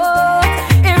better. Oh,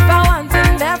 if I want to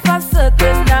left for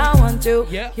certain, I want you.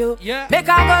 Make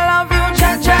I go love you,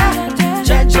 cha-cha,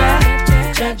 cha-cha,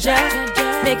 cha-cha.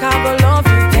 Make I go love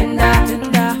you, tender,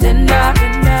 tender, tender,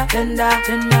 tender,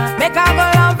 tender. Make I go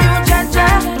love you, cha-cha,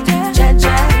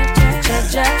 cha-cha,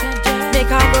 cha-cha.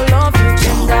 Make I go love you,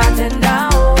 tender, tender,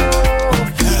 oh.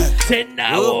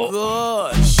 Tender, oh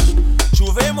gosh.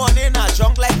 Juve money in a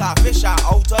junk like a fish out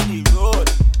on the road.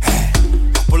 I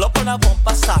pull up on a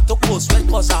bumper, start to post sweat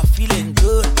cause I'm feeling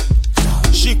good.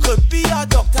 She could be a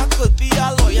doctor, could be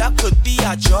a lawyer, could be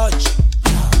a judge.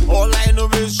 All I know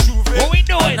is Juve. What we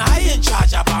doing? And I in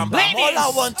charge of Bam Bam. All I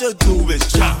want to do is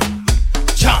jam,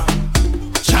 jam,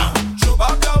 jam. Jump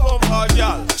out the bumper,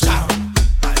 girl. Jam,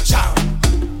 jam,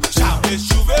 jam. It's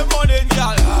Juve money,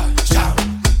 girl. Jam,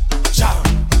 jam,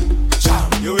 jam.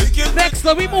 You wicked. Next,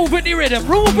 we move with the rhythm.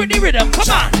 Move with the rhythm. Come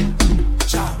on.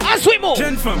 As we move.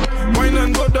 Gentlemen, wine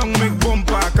and go down, make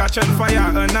bumper, catch and fire,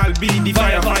 and I'll be the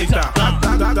firefighter.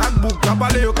 That book,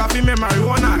 kapale yo kafi me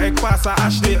marijuana, ek pasa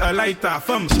ashte a lighter.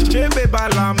 Femme, chebe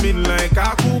balamin like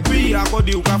a kupi,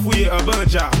 akodi yo kafuye a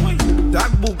banja.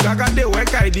 That book, agade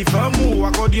weka di famu,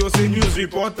 akodi yo se news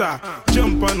reporter.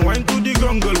 Jump and wine to the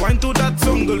grungle, wine to that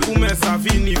songle, umesa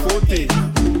fini fote.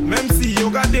 Même si yo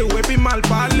gade wepi mal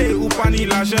parle, ou pani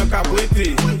la jen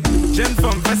kapwete. Jeune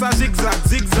femme, fais ça zigzag,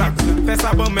 zigzag. Fais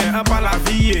ça bon mais un pas la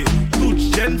vie. Toute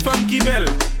jeune femme qui belle,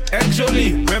 elle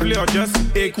jolie, meuble or just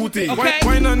écoutez.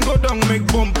 Wine and go down, make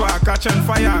bumper, catch and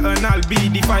fire, and I'll be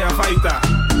the firefighter.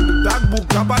 That book,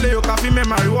 kapale yo kafi me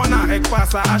marijuana, ek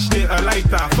pasa ashte a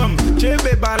lighter. Femme,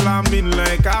 chebe balamin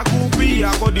like a kupi,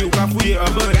 akodi yo kafuye a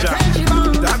banja.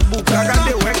 That book,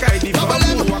 agade weka di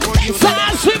famu, akodi yo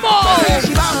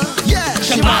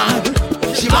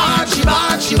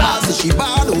She bad, so she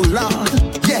bad, oh Lord.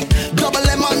 Yeah, double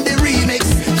M on the remix.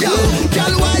 Yo,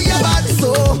 girl, why you bad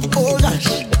so? Oh gosh,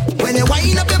 when you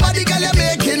wind up your body, girl, you're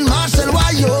making Marshall.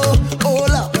 Why you? Oh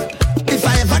Lord, if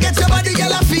I ever get your body,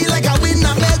 girl, I feel like I win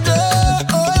a medal.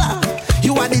 Oh Lord,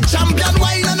 you are the champion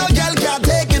wine, and no girl can't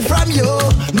take it from you.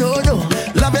 No, no,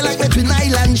 love you like between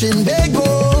Island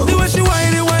Trinbago. The way she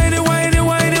whine it, whine it, whine it,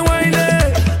 whine it, whine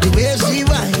it. The way she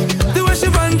whine, the way she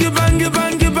bang it, bang it,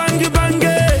 bang it, bang it, bang it.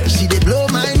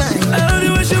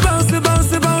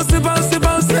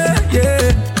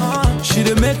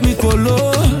 Make me go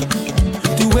low,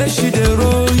 the way she dey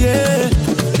roll, yeah.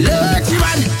 Look,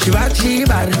 she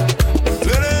bad.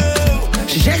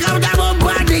 She shake up that bum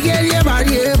body, girl, yeah, bad.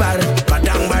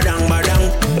 Badang.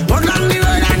 Walk down the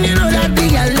road and you know that the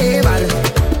girl lay bad.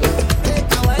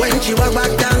 When she walk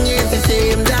back down, it's the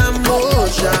same damn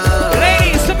motion.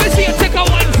 Ladies, let me see you take a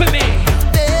one for me.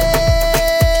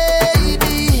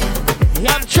 Baby,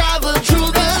 I've traveled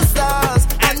through the stars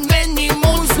and many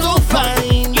moons to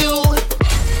find you.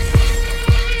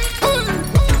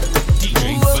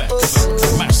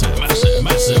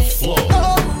 Massive flow.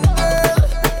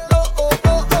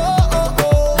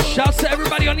 Shouts to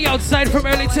everybody on the outside from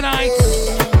early tonight.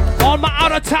 All my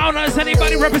out of towners,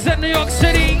 anybody represent New York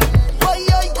City.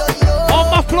 All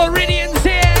my Floridians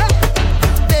here.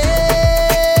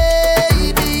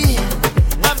 Baby,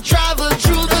 I've traveled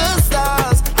through the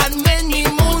stars and many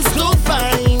moons to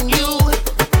find you.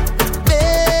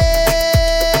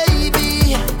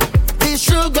 Baby, the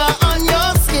sugar on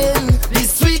your skin, the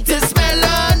sweetest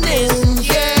melanin,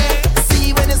 yeah.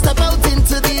 See when you step out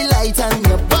into the light and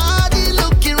your body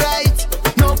looking right.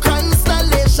 No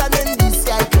constellation in the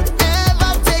sky could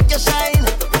ever take your shine.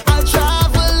 I'll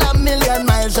travel a million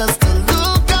miles just to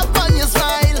look up on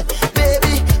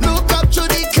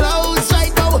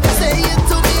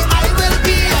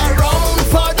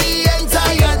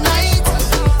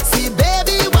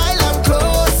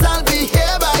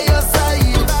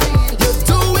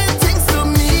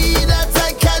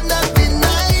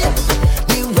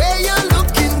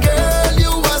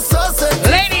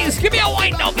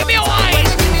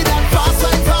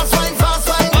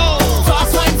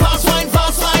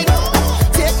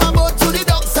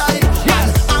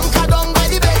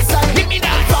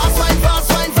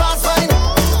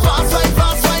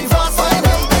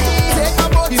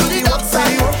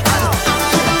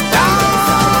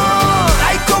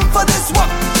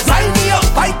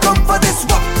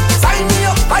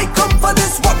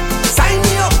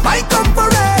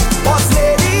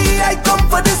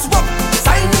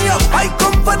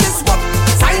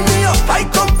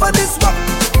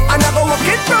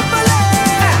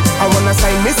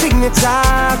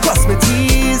signature, cross my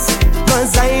T's,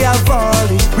 'cause I have all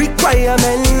the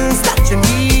requirements that you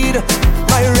need.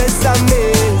 My resume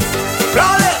is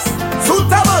flawless,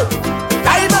 suitable,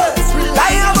 diverse,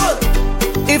 reliable.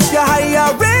 If you're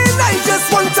hiring, I just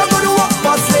want to go to work,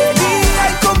 boss lady. I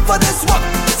come for this work,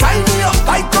 sign me up.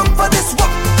 I come for this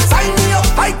work, sign me up.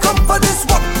 I come for this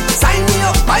work, sign me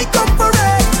up. I come for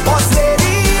it, boss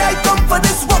lady. I come for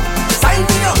this work, sign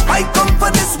me up. I come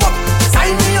for this work,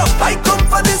 sign me up. I come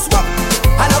for this work,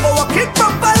 and I'm a work it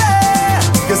properly.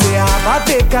 You say I have a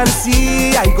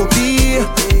vacancy, I go be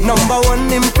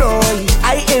 #1 employee.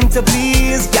 I aim to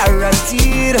please,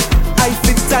 guaranteed. I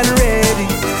fit and ready.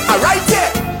 Alright, yeah,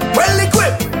 well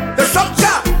equipped. The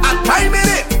structure, a time in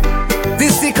it.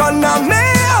 This economy,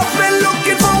 I've been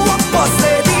looking for work, boss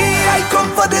lady. I come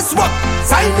for this work,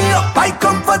 sign me up. I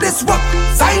come for this work,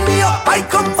 sign me up. I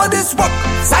come for this work,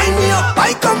 sign me up.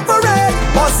 I come for it,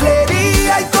 boss lady.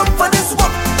 I come for this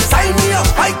work, sign me up.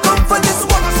 I come for this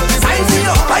work, sign me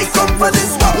up. I come for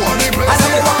this work, and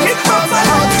I'm working for my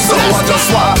life. So I just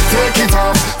want take it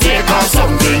off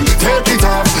something, take it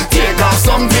off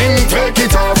something, take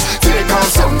it off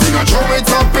something, and throw it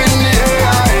up in the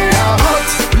air. Hot,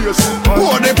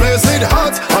 oh the place is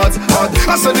hot.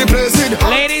 I said the place is hot.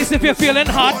 Ladies, if you're feeling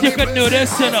hot, you can do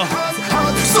this, you know.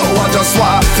 So I just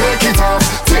want take it off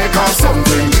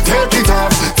something, take it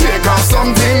off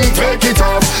something, take it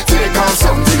off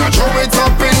something, and throw it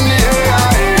up in the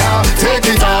air. Take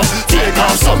it off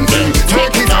something,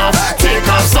 take it off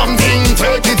something,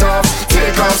 take it off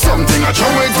something, and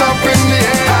throw it up in the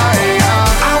air.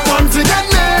 I want to get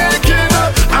naked,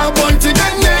 I want to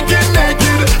get naked,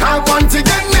 I want to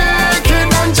get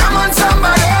naked and jam on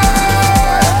somebody.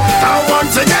 I want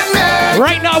to get naked.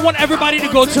 Right now, I want everybody to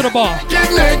go to the bar. Get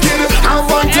naked, I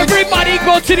want to everybody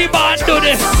go to the bar and do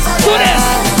this. Do this.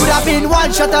 Could have been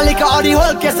one shot of liquor or the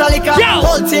whole case of liquor.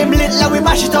 Whole team lit, like we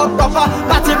mash it up proper.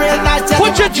 Party real nice.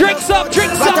 Put your drinks up,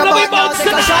 let me bounce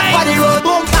tonight. Shot for the road,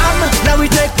 boom bam. Now we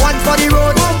take one for the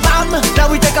road, boom bam. Now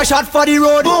we take a shot for the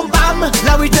road, boom bam.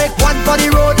 Now we take one for the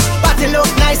road. Party look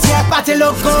nice, yeah, party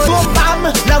look good, boom bam.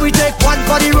 Now we take one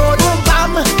for the road, boom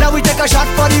bam. Now we take a shot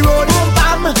for the road, boom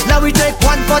bam. Now we take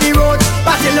one for the road.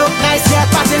 Party look nice, yeah,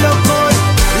 party look good.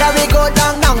 Now we go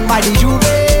down by the Juve.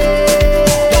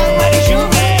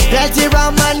 Plenty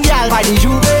rum and gal by the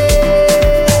Juve.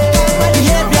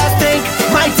 Behavior stink,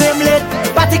 my team lit.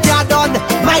 Party car done,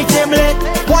 my team lit.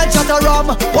 One shot of rum,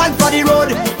 one for the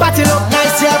road. Party look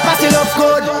nice, yeah, party look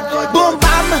good. Boom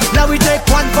bam, now we take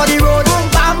one for the road. Boom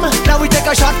bam, now we take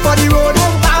a shot for the road.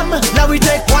 Boom bam, now we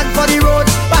take one for the road.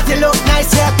 Party look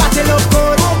nice, yeah, party look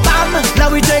good. Boom bam, now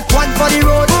we take one for the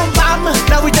road. Boom bam,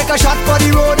 now we take a shot for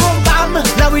the road. Boom bam,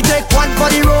 now we take one for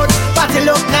the road. Party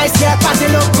look nice, yeah, party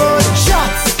look good.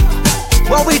 Shots,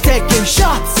 what we taking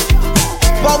shots?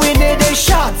 What we need is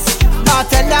shots.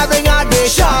 Bartender bring out the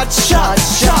shots. Yeah,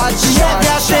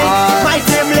 yeah, shake. My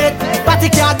team lit, party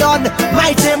car done.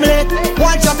 My team lit.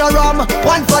 One shot of rum,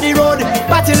 one for the road.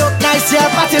 Party look nice, yeah,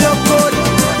 party look good.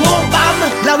 Boom bam,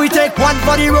 now we take one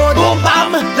for the road. Boom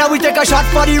bam, now we take a shot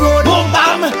for the road. Boom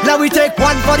bam, now we take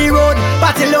one for the road.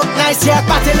 Party look nice, yeah,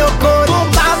 party look good.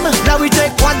 Boom bam, now we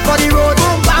take one for the road.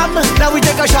 Boom bam, now we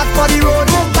take a shot for the road.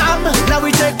 Boom bam, now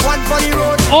we take one for the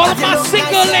road. All of my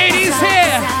single ladies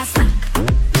here.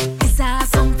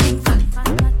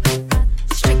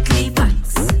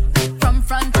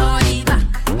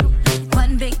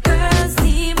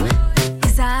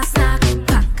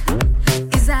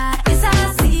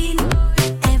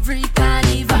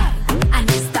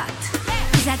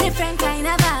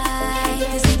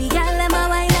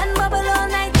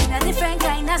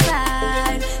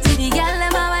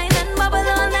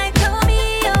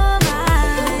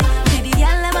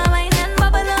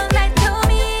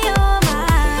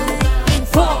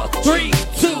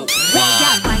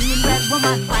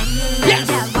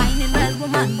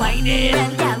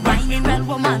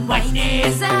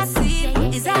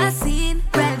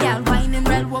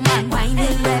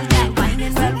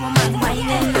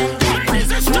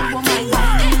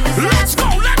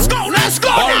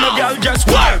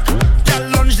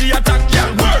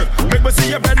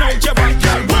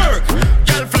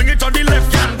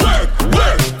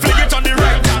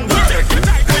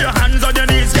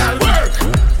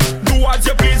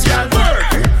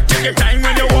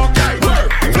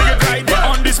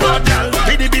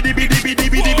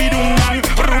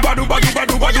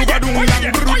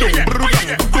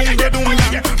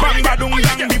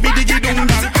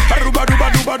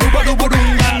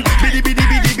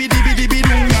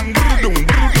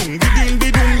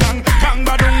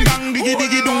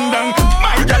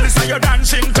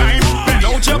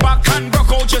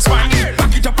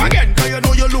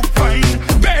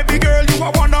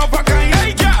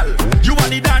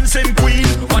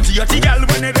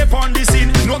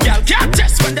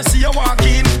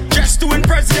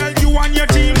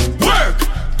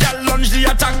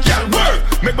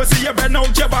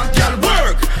 your back, girl,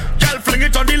 work. Girl, fling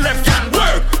it on the left hand,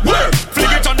 work.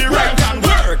 Fling it on the right hand,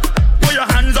 work. Put your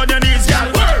hands on your knees, girl,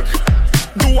 work.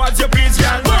 Do as you please,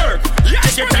 girl, work.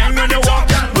 Take your time when you walk,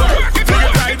 girl, work. Fling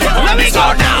it right there. Let me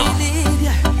go now.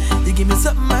 You give me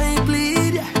something I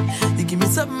bleed, you give me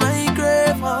something I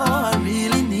crave. Oh, I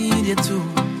really need you too.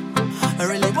 I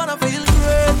really wanna feel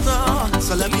great now.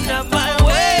 So let me have my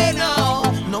way now.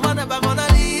 No one ever gonna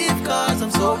leave, cause I'm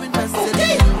so invested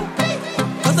in you.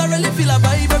 Cause I really feel a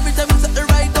vibe every time you set the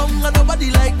right down. And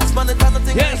nobody like this man, the kind of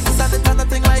thing like this and the kind of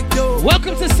thing like you.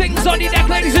 Welcome to Sings on the Deck,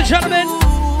 ladies and gentlemen.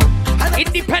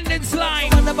 Independence Line.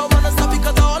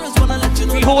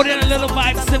 We holding a little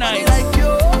vibes tonight.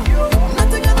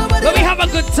 Let me have a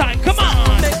good time, come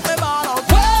on.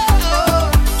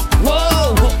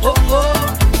 Whoa, whoa, whoa, whoa.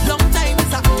 Long time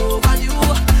is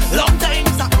overdue. Long time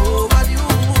is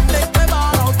overdue.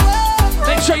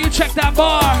 Make sure you check that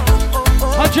bar.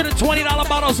 $120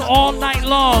 bottles all night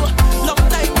long.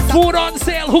 Food on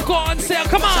sale, hookah on sale,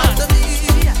 come on.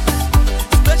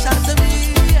 Special to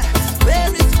me,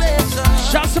 very special.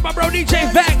 Shouts to my bro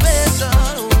DJ Vex.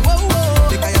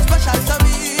 Because you're special to me.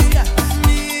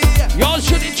 Y'all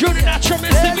should enjoy the natural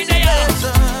Mr. Video.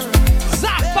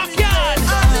 Zach Backyard,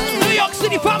 New York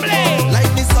City family.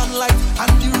 Like the sunlight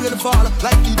and the rain fall.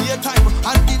 Like